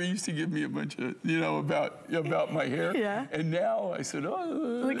same hair. He used to give me a bunch of, about my hair. Yeah. And now I said,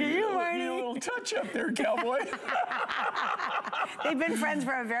 oh, look at you, Marty. A little touch up there, cowboy. They've been friends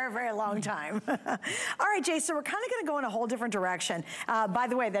for a very, very long time. All right, Jay, so we're kind of going to go in a whole different direction. By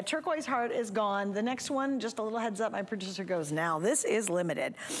the way, that turquoise heart is gone. The next one, just a little heads up, my producer goes, now this is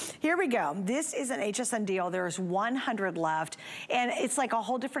limited. Here we go. This is an HSN deal. There's 100 left, and it's like a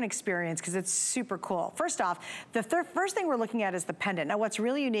whole different experience because it's super cool. First off, the first thing we're looking at is the pendant. Now, what's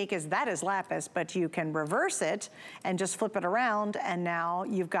really unique is that is lapis, but you can reverse it and just flip it around, and now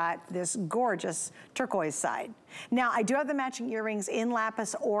you've got this gorgeous turquoise side. Now, I do have the matching earrings in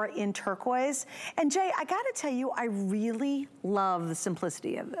lapis or in turquoise. And Jay, I gotta tell you, I really love the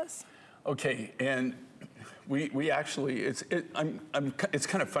simplicity of this. Okay, and we actually, it's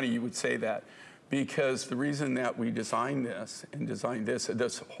kind of funny you would say that, because the reason that we designed this and designed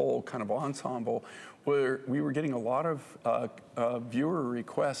this whole kind of ensemble, where we were getting a lot of viewer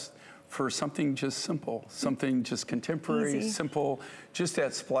requests for something just simple, something just contemporary, easy, simple, just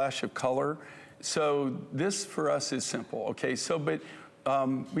that splash of color. So this for us is simple, okay? So, but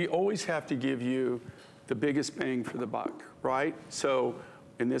we always have to give you the biggest bang for the buck, right? So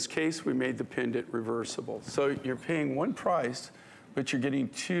in this case, we made the pendant reversible. So you're paying one price, but you're getting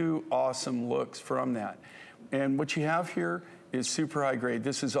two awesome looks from that. And what you have here is super high grade.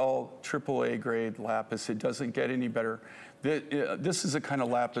 This is all AAA grade lapis. It doesn't get any better. This is a kind of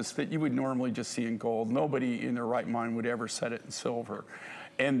lapis that you would normally just see in gold. Nobody in their right mind would ever set it in silver.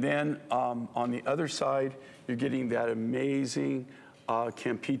 And then on the other side, you're getting that amazing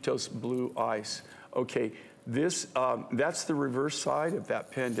Campitos blue ice. Okay, that's the reverse side of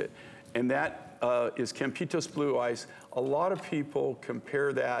that pendant. And that is Campitos blue ice. A lot of people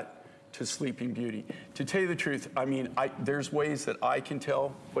compare that to Sleeping Beauty. To tell you the truth, I mean, there's ways that I can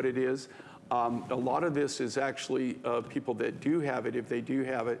tell what it is. A lot of this is actually people that do have it, if they do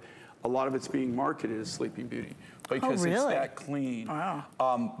have it, a lot of it's being marketed as Sleeping Beauty because it's that clean. Wow.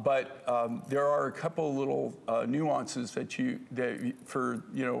 But there are a couple little nuances for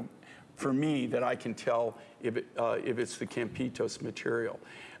me that I can tell if it's the Campitos material.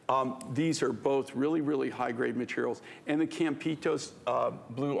 These are both really, really high-grade materials, and the Campitos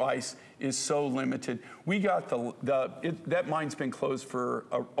blue ice is so limited. We got that mine's been closed for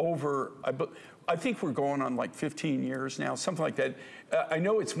I think we're going on like 15 years now, something like that. I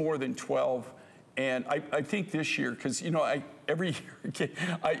know it's more than 12, and I think this year, because every year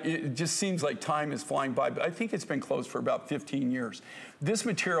it just seems like time is flying by, but I think it's been closed for about 15 years. This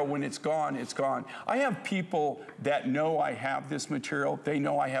material, when it's gone, it's gone. I have people that know I have this material. They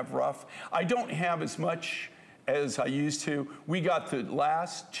know I have rough. I don't have as much as I used to. We got the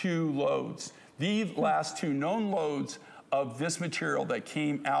last two loads, the last two known loads of this material that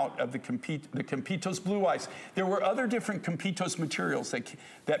came out of the Campitos blue ice. There were other different Campitos materials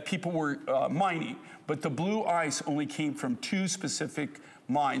that people were mining, but the blue ice only came from two specific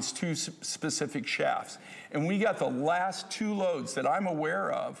mines, two specific shafts. And we got the last two loads that I'm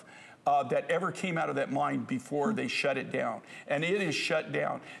aware of that ever came out of that mine before they shut it down. And it is shut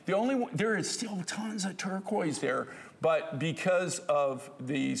down. There is still tons of turquoise there, but because of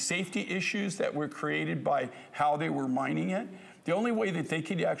the safety issues that were created by how they were mining it, the only way that they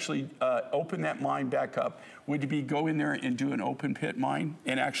could actually open that mine back up would be go in there and do an open pit mine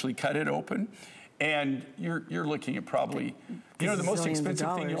and actually cut it open. And you're looking at probably, the most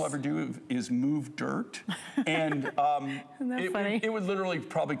expensive thing you'll ever do is move dirt. And it would literally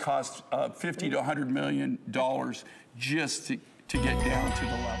probably cost $50 to $100 million just to get down to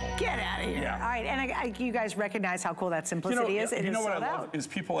the level. Get out of here. Yeah. All right, and you guys recognize how cool that simplicity is. It is what I sold love out. is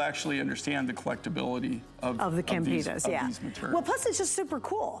people actually understand the collectability of the Campitos, these materials. Well, plus it's just super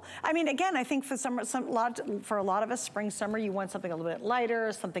cool. I mean, again, I think for a lot of us, spring, summer, you want something a little bit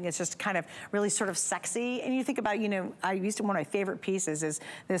lighter, something that's just kind of really sort of sexy. And you think about, one of my favorite pieces is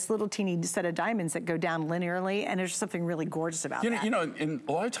this little teeny set of diamonds that go down linearly, and there's something really gorgeous about that. And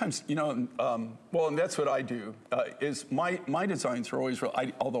a lot of times, well, and that's what I do, is my designs are always real,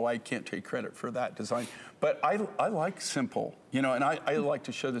 although I can't take credit for that design, but I like simple, and I like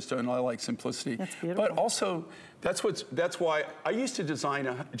to show this to, and I like simplicity. That's beautiful. But also, that's why I used to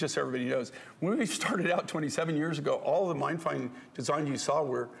design, just so everybody knows, when we started out 27 years ago, all the MindFind designs you saw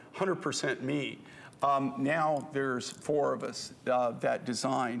were 100% me. Now there's 4 of us that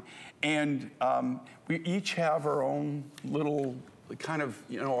design, and we each have our own little kind of,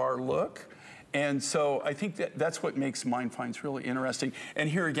 our look. And so I think that's what makes MindFinds really interesting. And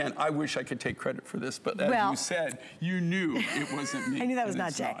here again, I wish I could take credit for this, but as you said, you knew it wasn't me. I knew that was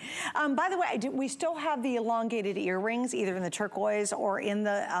not Jay. By the way, we still have the elongated earrings, either in the turquoise or in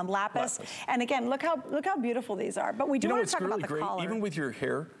the lapis. And again, look how beautiful these are. But we do want to talk about the collar. Even with your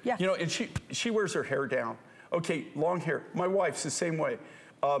hair, and she wears her hair down. Okay, long hair. My wife's the same way.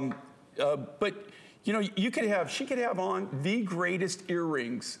 But you know, she could have on the greatest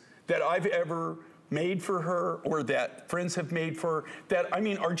earrings that I've ever made for her, or that friends have made for her, that, I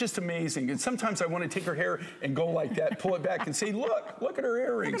mean, are just amazing. And sometimes I want to take her hair and go like that, pull it back and say, look at her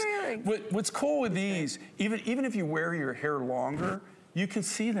earrings. Look at her earrings. What's cool with these, even if you wear your hair longer, you can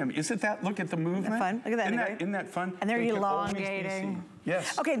see them. Isn't that, look at the movement? Fun. Look at that. Isn't that fun? And they're They can elongating.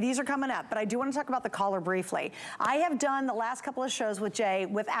 Yes. Okay, these are coming up, but I do want to talk about the collar briefly. I have done the last couple of shows with Jay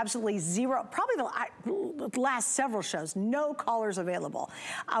with absolutely zero, probably the last several shows, no collars available.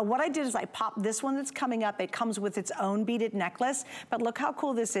 What I did is I popped this one that's coming up. It comes with its own beaded necklace, but look how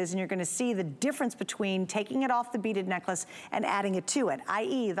cool this is, and you're going to see the difference between taking it off the beaded necklace and adding it to it,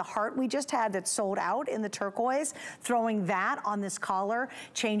 i.e. the heart we just had that sold out in the turquoise, throwing that on this collar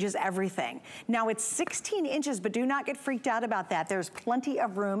changes everything. Now it's 16 inches, but do not get freaked out about that. There's plenty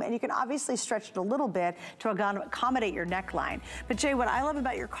of room, and you can obviously stretch it a little bit to accommodate your neckline. But Jay, what I love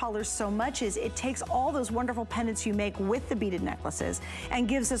about your collars so much is it takes all those wonderful pendants you make with the beaded necklaces and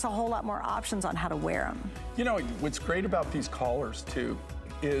gives us a whole lot more options on how to wear them. You know, what's great about these collars too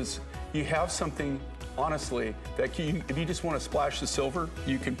is you have something, honestly, that if you just want to splash the silver,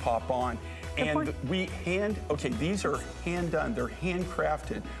 you can pop on. And these are hand done. They're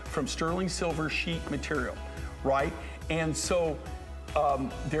handcrafted from sterling silver sheet material, right? And so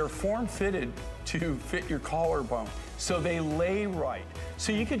they're form fitted to fit your collarbone. So they lay right.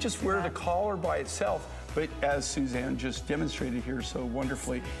 So you could just wear the collar by itself, but as Suzanne just demonstrated here so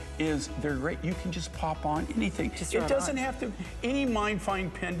wonderfully, they're great. You can just pop on anything. It doesn't have to, any Mind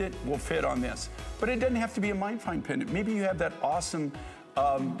Find pendant will fit on this, but it doesn't have to be a Mind Find pendant. Maybe you have that awesome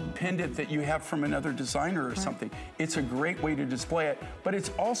pendant that you have from another designer or something. It's a great way to display it, but it's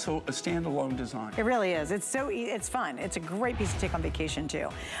also a standalone design. It really is. It's so it's fun. It's a great piece to take on vacation too.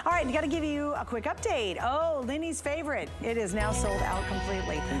 All right, got to give you a quick update. Oh, Lenny's favorite. It is now sold out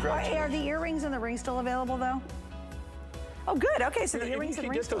completely. Congratulations. Are the earrings and the rings still available though? Oh, good. Okay, so the earrings and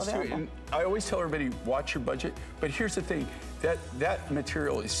rings still available. And I always tell everybody, watch your budget. But here's the thing, that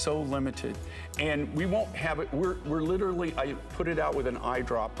material is so limited, and we won't have it. We're literally, I put it out with an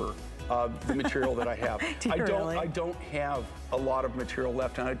eyedropper. The material that I have. I don't have a lot of material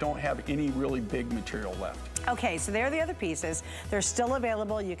left, and I don't have any really big material left. Okay, so there are the other pieces. They're still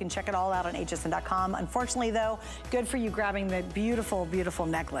available. You can check it all out on hsn.com. Unfortunately, though, good for you grabbing the beautiful, beautiful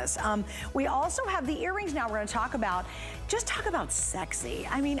necklace. We also have the earrings now we're going to talk about. Just talk about sexy.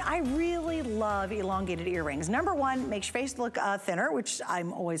 I mean, I really love elongated earrings. Number one, makes your face look thinner, which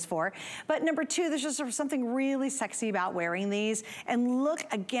I'm always for. But number two, there's just something really sexy about wearing these. And look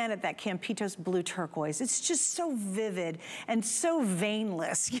again at that Campitos blue turquoise. It's just so vivid and so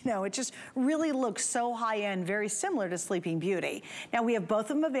veinless. You know, it just really looks so high-end, very similar to Sleeping Beauty. Now, we have both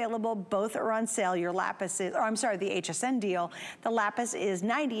of them available. Both are on sale. Your lapis is, or I'm sorry, the HSN deal. The lapis is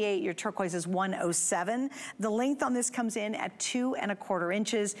 $98. Your turquoise is $107. The length on this comes in at 2 1/4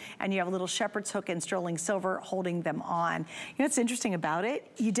 inches, and you have a little shepherd's hook and sterling silver holding them on. You know what's interesting about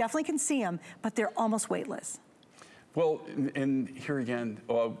it? You definitely can see them, but they're almost weightless. Well, and here again,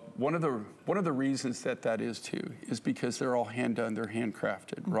 one of the reasons that is too is because they're all hand done, they're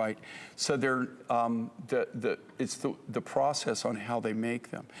handcrafted, right? So they're it's the process on how they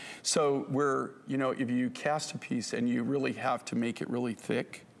make them. So you know, if you cast a piece and you really have to make it really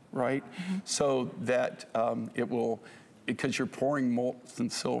thick, right? So that it will, because you're pouring molten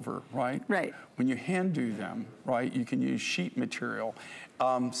silver, right? Right. When you hand do them, right, you can use sheet material,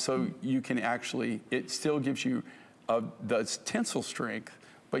 so you can actually, it still gives you the tensile strength,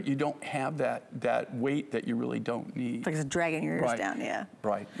 but you don't have that weight that you really don't need. It's like it's dragging your ears down, yeah.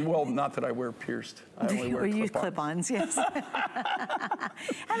 Right. Well, not that I wear pierced. I only wear use clip-ons, yes.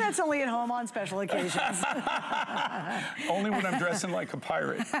 And that's only at home on special occasions. Only when I'm dressing like a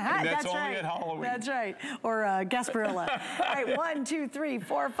pirate. And that's only right. At Halloween. That's right. Or Gasparilla. All right, 1, 2, 3,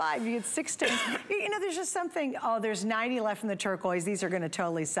 4, 5. You get 16. You know, there's just something, there's 90 left in the turquoise. These are going to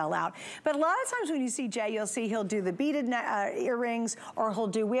totally sell out. But a lot of times when you see Jay, you'll see he'll do the beaded earrings, or he'll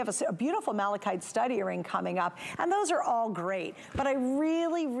do, we have a beautiful malachite stud earring coming up, and those are all great. But I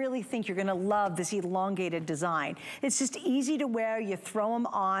really, really think you're going to love this elongated design. It's just easy to wear. You throw them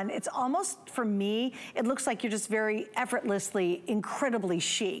on. It's almost, for me, it looks like you're just very effortlessly, incredibly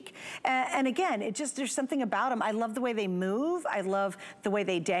chic. And again, there's something about them. I love the way they move. I love the way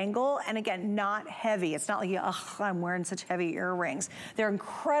they dangle. And again, not heavy. It's not like, I'm wearing such heavy earrings. They're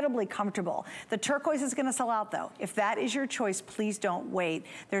incredibly comfortable. The turquoise is going to sell out, though. If that is your choice, please don't wait.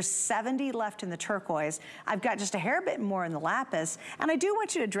 There's 70 left in the turquoise. I've got just a hair bit more in the lapis. And I do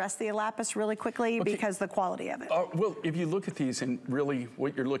want you to address the lapis really quickly because the quality of it. Well, if you look at these, and really, really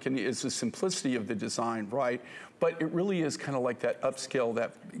what you're looking at is the simplicity of the design, right? But it really is kind of like that upscale,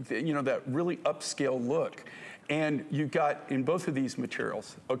 that, you know, that really upscale look. And you've got in both of these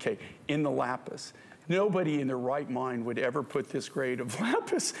materials, okay, in the lapis, nobody in their right mind would ever put this grade of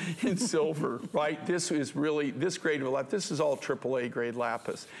lapis in silver, right? This is really, this grade of lapis, this is all AAA grade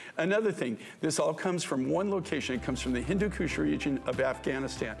lapis. Another thing, this all comes from one location. It comes from the Hindu Kush region of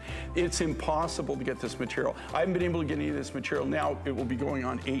Afghanistan. It's impossible to get this material. I haven't been able to get any of this material. Now it will be going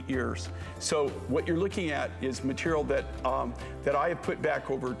on 8 years. So what you're looking at is material that, that I have put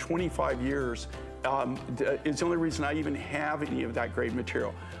back over 25 years. It's the only reason I even have any of that grade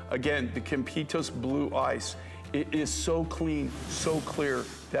material. Again, the Campitos blue ice, it is so clean, so clear,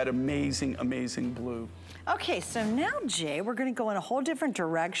 that amazing, amazing blue. Okay, so now, Jay, we're gonna go in a whole different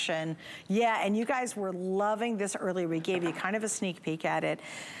direction. Yeah, and you guys were loving this earlier. We gave you kind of a sneak peek at it.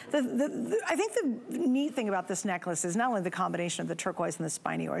 I think the neat thing about this necklace is not only the combination of the turquoise and the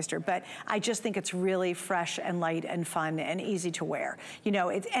spiny oyster, but I just think it's really fresh and light and fun and easy to wear. You know,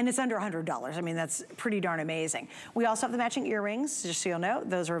 and it's under $100. I mean, that's pretty darn amazing. We also have the matching earrings, just so you'll know.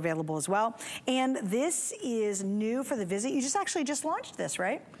 Those are available as well. And this is new for the visit. You actually just launched this,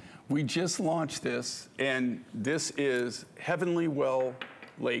 right? We just launched this, and this is Heavenly Well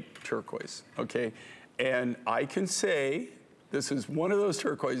Lake turquoise, okay? And I can say, this is one of those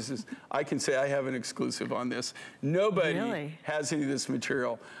turquoises, I can say I have an exclusive on this. Nobody has any of this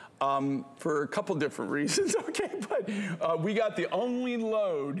material for a couple different reasons, okay? But we got the only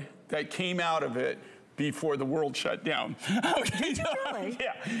load that came out of it before the world shut down. Okay, really?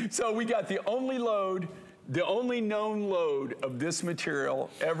 Yeah, so we got the only load, the only known load of this material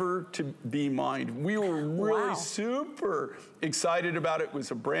ever to be mined. We were really super excited about it. It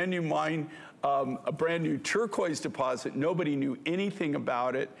was a brand new mine, a brand new turquoise deposit. Nobody knew anything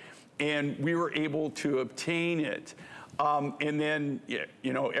about it, and we were able to obtain it. And then,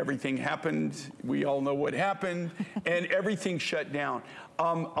 you know, everything happened. We all know what happened, and everything shut down.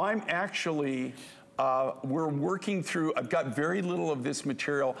 I'm actually, we're working through, I've got very little of this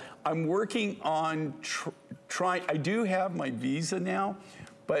material. I'm working on trying, I do have my visa now,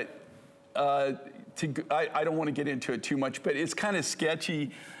 but I don't want to get into it too much, but it's kind of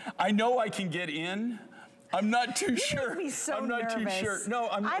sketchy. I know I can get in. I'm not too sure. Be so I'm not nervous. too sure. No,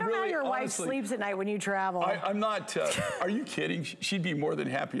 I'm I don't really, know how your wife honestly, sleeps at night when you travel. I'm not, are you kidding? She'd be more than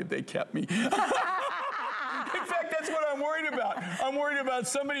happy if they kept me. In fact, that's what I'm worried about. I'm worried about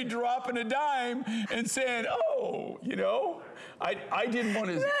somebody dropping a dime and saying, "Oh, you know, I didn't want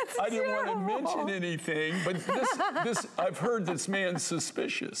to mention anything, but this I've heard this man's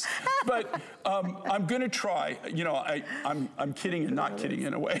suspicious." But I'm going to try. You know, I'm kidding and not kidding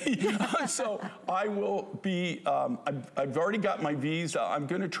in a way. So I will be. I've already got my visa. I'm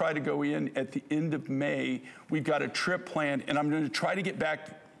going to try to go in at the end of May. We've got a trip planned, and I'm going to try to get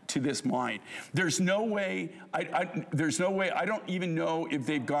back to this mine. There's no way, there's no way, I don't even know if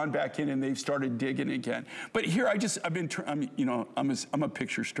they've gone back in and they've started digging again. But here, you know, I'm a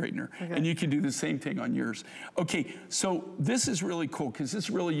picture straightener, and you can do the same thing on yours. Okay, so this is really cool because this is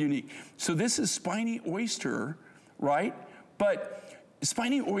really unique. So this is spiny oyster, right? But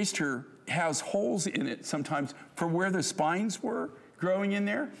spiny oyster has holes in it sometimes for where the spines were growing in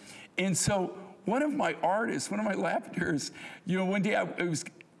there. And so one of my artists, one of my lapidators, you know, one day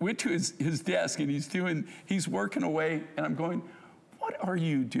went to his desk and he's working away, and I'm going, "What are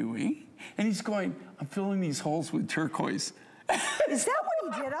you doing?" And he's going, "I'm filling these holes with turquoise." Is that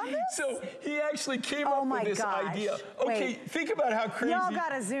what he did on this? So he actually came up with this idea. Okay, think about how crazy. Y'all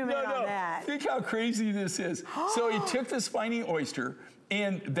gotta zoom in on that. Think how crazy this is. So he took the spiny oyster,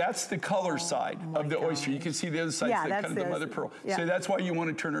 and that's the color side of the oyster. You can see the other side, kind of the mother pearl. Yeah. So that's why you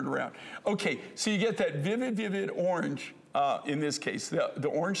want to turn it around. Okay, so you get that vivid orange, in this case, the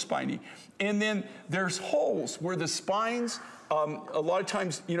orange spiny. And then there's holes where the spines, a lot of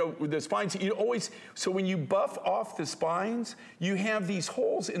times, you know, with the spines, you always, so when you buff off the spines, you have these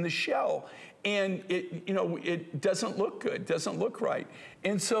holes in the shell. And it, you know, it doesn't look good, doesn't look right.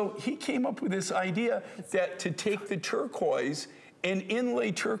 And so he came up with this idea that to take the turquoise and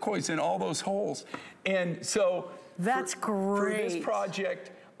inlay turquoise in all those holes. And so that's great. For this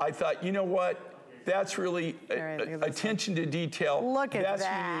project, I thought, you know what? That's really attention to detail. Look at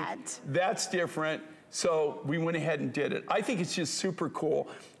that. Unique. That's different. So we went ahead and did it. I think it's just super cool.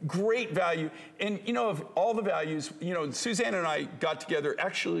 Great value. And you know, of all the values, you know, Suzanne and I got together.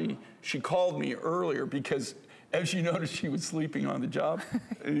 Actually, she called me earlier because, as you noticed, she was sleeping on the job.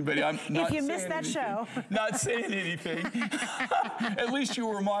 Anybody? I'm not if you missed that show. Not saying anything. At least you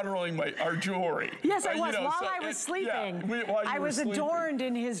were modeling our jewelry. Yes, I was. You know, while I was sleeping. Yeah, while you I was sleeping. Adorned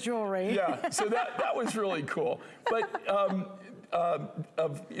in his jewelry. Yeah, so that was really cool. But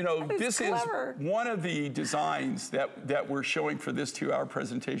you know, this clever. is one of the designs that we're showing for this 2-hour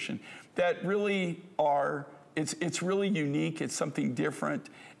presentation that really are, it's really unique, it's something different,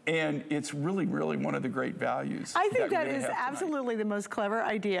 and it's really, really one of the great values. I think that is absolutely the most clever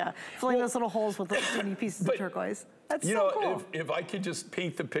idea, filling those little holes with little teeny pieces of turquoise. That's so cool. If I could just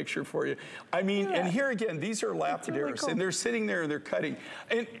paint the picture for you. I mean, and here again, these are lapidaries, really cool. And they're sitting there and they're cutting.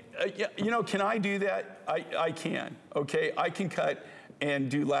 And, you know, can I do that? I can, okay? I can cut and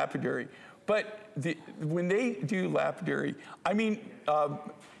do lapidary. But when they do lapidary, I mean,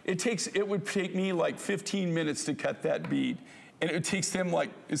 it would take me like 15 minutes to cut that bead. And it takes them like,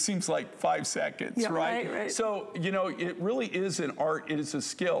 it seems like 5 seconds, yeah, right? Right? So, you know, it really is an art, it is a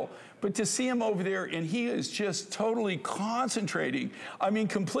skill. But to see him over there, and he is just totally concentrating, I mean,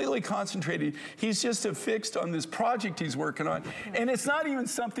 completely concentrated. He's just affixed on this project he's working on. And it's not even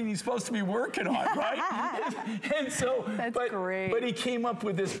something he's supposed to be working on, right? And so, That's great. But he came up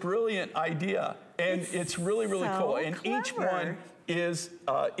with this brilliant idea. And it's really, really cool. And each one is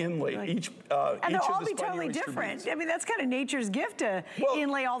inlaid. And each they'll all of the be totally different. beads. I mean, that's kind of nature's gift to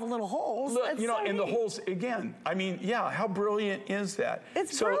inlay all the little holes. Look, that's you know, so and neat. the holes, again, I mean, yeah, how brilliant is that?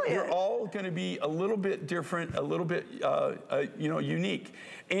 It's so brilliant. they're all going to be a little bit different, a little bit, you know, unique.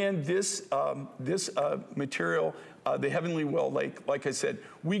 And this material, the Heavenly Well Lake, like I said,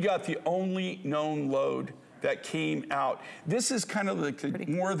 we got the only known load that came out. This is kind of like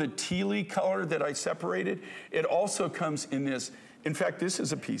more of the tealy color that I separated. It also comes in this. In fact, this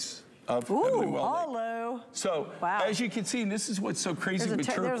is a piece of Heavenly Well Lake. Hello. So as you can see, and this is what's so crazy with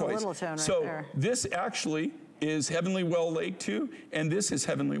turquoise. There's a little tone right there. This actually is Heavenly Well Lake too, and this is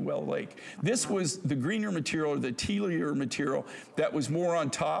Heavenly Well Lake. This was the greener material, or the tealier material that was more on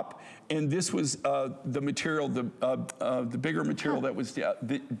top, and this was the material, the bigger material that was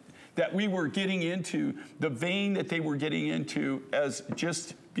that we were getting into, the vein that they were getting into as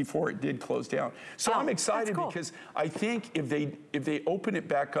just before it did close down. So I'm excited because I think if they open it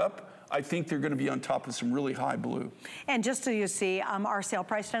back up, I think they're going to be on top of some really high blue. And just so you see, our sale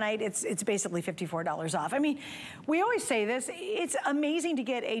price tonight, it's basically $54 off. I mean, we always say this, it's amazing to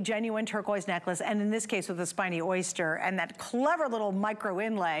get a genuine turquoise necklace, and in this case with a spiny oyster and that clever little micro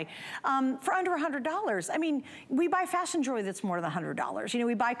inlay, for under $100. I mean, we buy fashion jewelry that's more than $100. You know,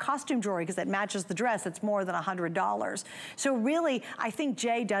 we buy costume jewelry because that matches the dress that's more than $100. So really, I think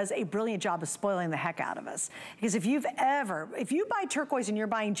Jay does a brilliant job of spoiling the heck out of us. Because if you buy turquoise and you're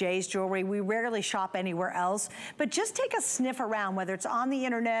buying Jay's jewelry, we rarely shop anywhere else, but just take a sniff around, whether it's on the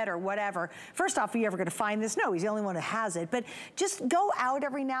internet or whatever. First off, are you ever gonna find this? No, he's the only one who has it, but just go out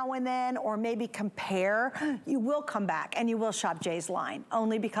every now and then, or maybe compare. You will come back and you will shop Jay's line,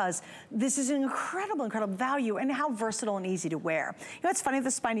 only because this is an incredible, incredible value and how versatile and easy to wear. You know, it's funny, the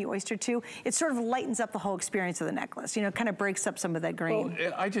spiny oyster too, it sort of lightens up the whole experience of the necklace, you know, kind of breaks up some of that green.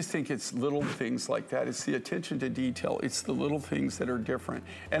 Well, I just think it's little things like that. It's the attention to detail. It's the little things that are different.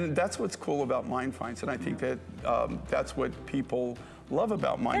 And that's what's cool about Mind Finds, and I think that that's what people love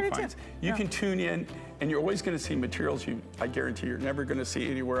about Mind Finds. You can tune in, and you're always going to see materials I guarantee you're never going to see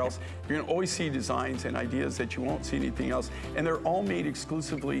anywhere else. You're going to always see designs and ideas that you won't see anything else, and they're all made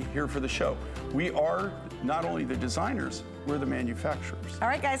exclusively here for the show. We are not only the designers, we're the manufacturers. All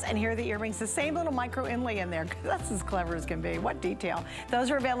right, guys, and here are the earrings. The same little micro inlay in there. That's as clever as can be. What detail.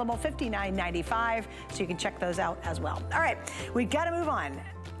 Those are available $59.95, so you can check those out as well. All right, we got to move on.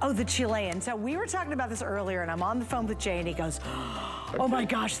 Oh, the Chilean. So we were talking about this earlier, and I'm on the phone with Jay, and he goes, oh my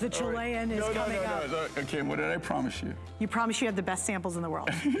gosh, the Chilean is coming up. No. Okay, what did I promise you? You promised you had the best samples in the world.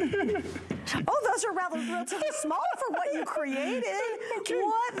 Oh, those are relatively small for what you created. Okay.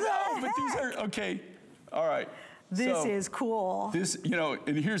 What the heck? But these are, okay, all right. This is cool. This, you know,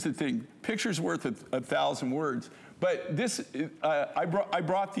 and here's the thing. Picture's worth 1,000 words. But this, I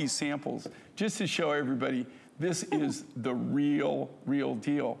brought these samples just to show everybody this is the real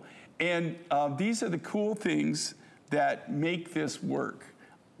deal. And these are the cool things that make this work.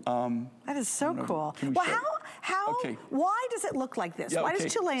 That is so cool. Well, why does it look like this? Yeah, why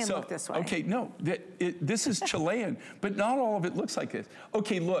does Chilean look this way? Okay, no, this is Chilean, but not all of it looks like this.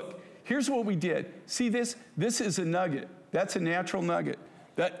 Okay, look, here's what we did. See this? This is a nugget. That's a natural nugget.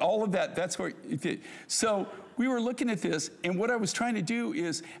 All of that, that's where it did. So we were looking at this, and what I was trying to do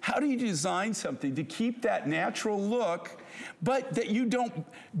is, how do you design something to keep that natural look, but that you don't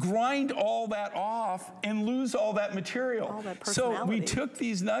grind all that off and lose all that material? All that personality. So we took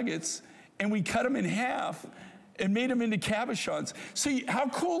these nuggets, and we cut them in half, and made them into cabochons. So how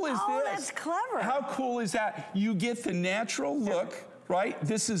cool is this? Oh, that's clever. How cool is that? You get the natural look, right?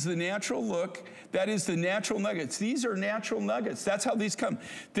 This is the natural look. That is the natural nuggets. These are natural nuggets. That's how these come.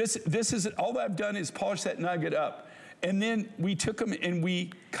 This is, all I've done is polish that nugget up. and then we took them and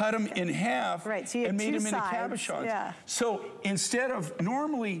we cut them in half, right, so you and made them into sides. cabochons. Yeah. So instead of,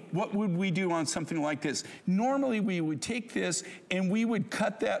 normally, what would we do on something like this? Normally we would take this and we would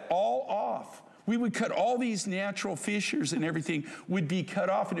cut that all off. We would cut all these natural fissures and everything would be cut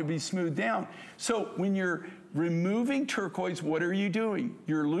off and it would be smoothed down. So when you're removing turquoise, what are you doing?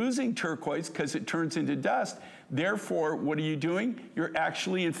 You're losing turquoise because it turns into dust. Therefore, what are you doing? You're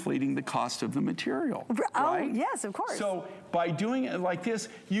actually inflating the cost of the material. Oh, right? yes, of course. So by doing it like this,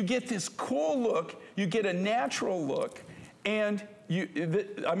 you get this cool look, you get a natural look, and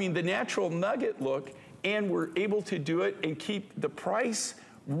the natural nugget look, and we're able to do it and keep the price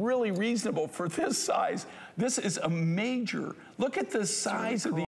really reasonable for this size. This is a major, look at the size of the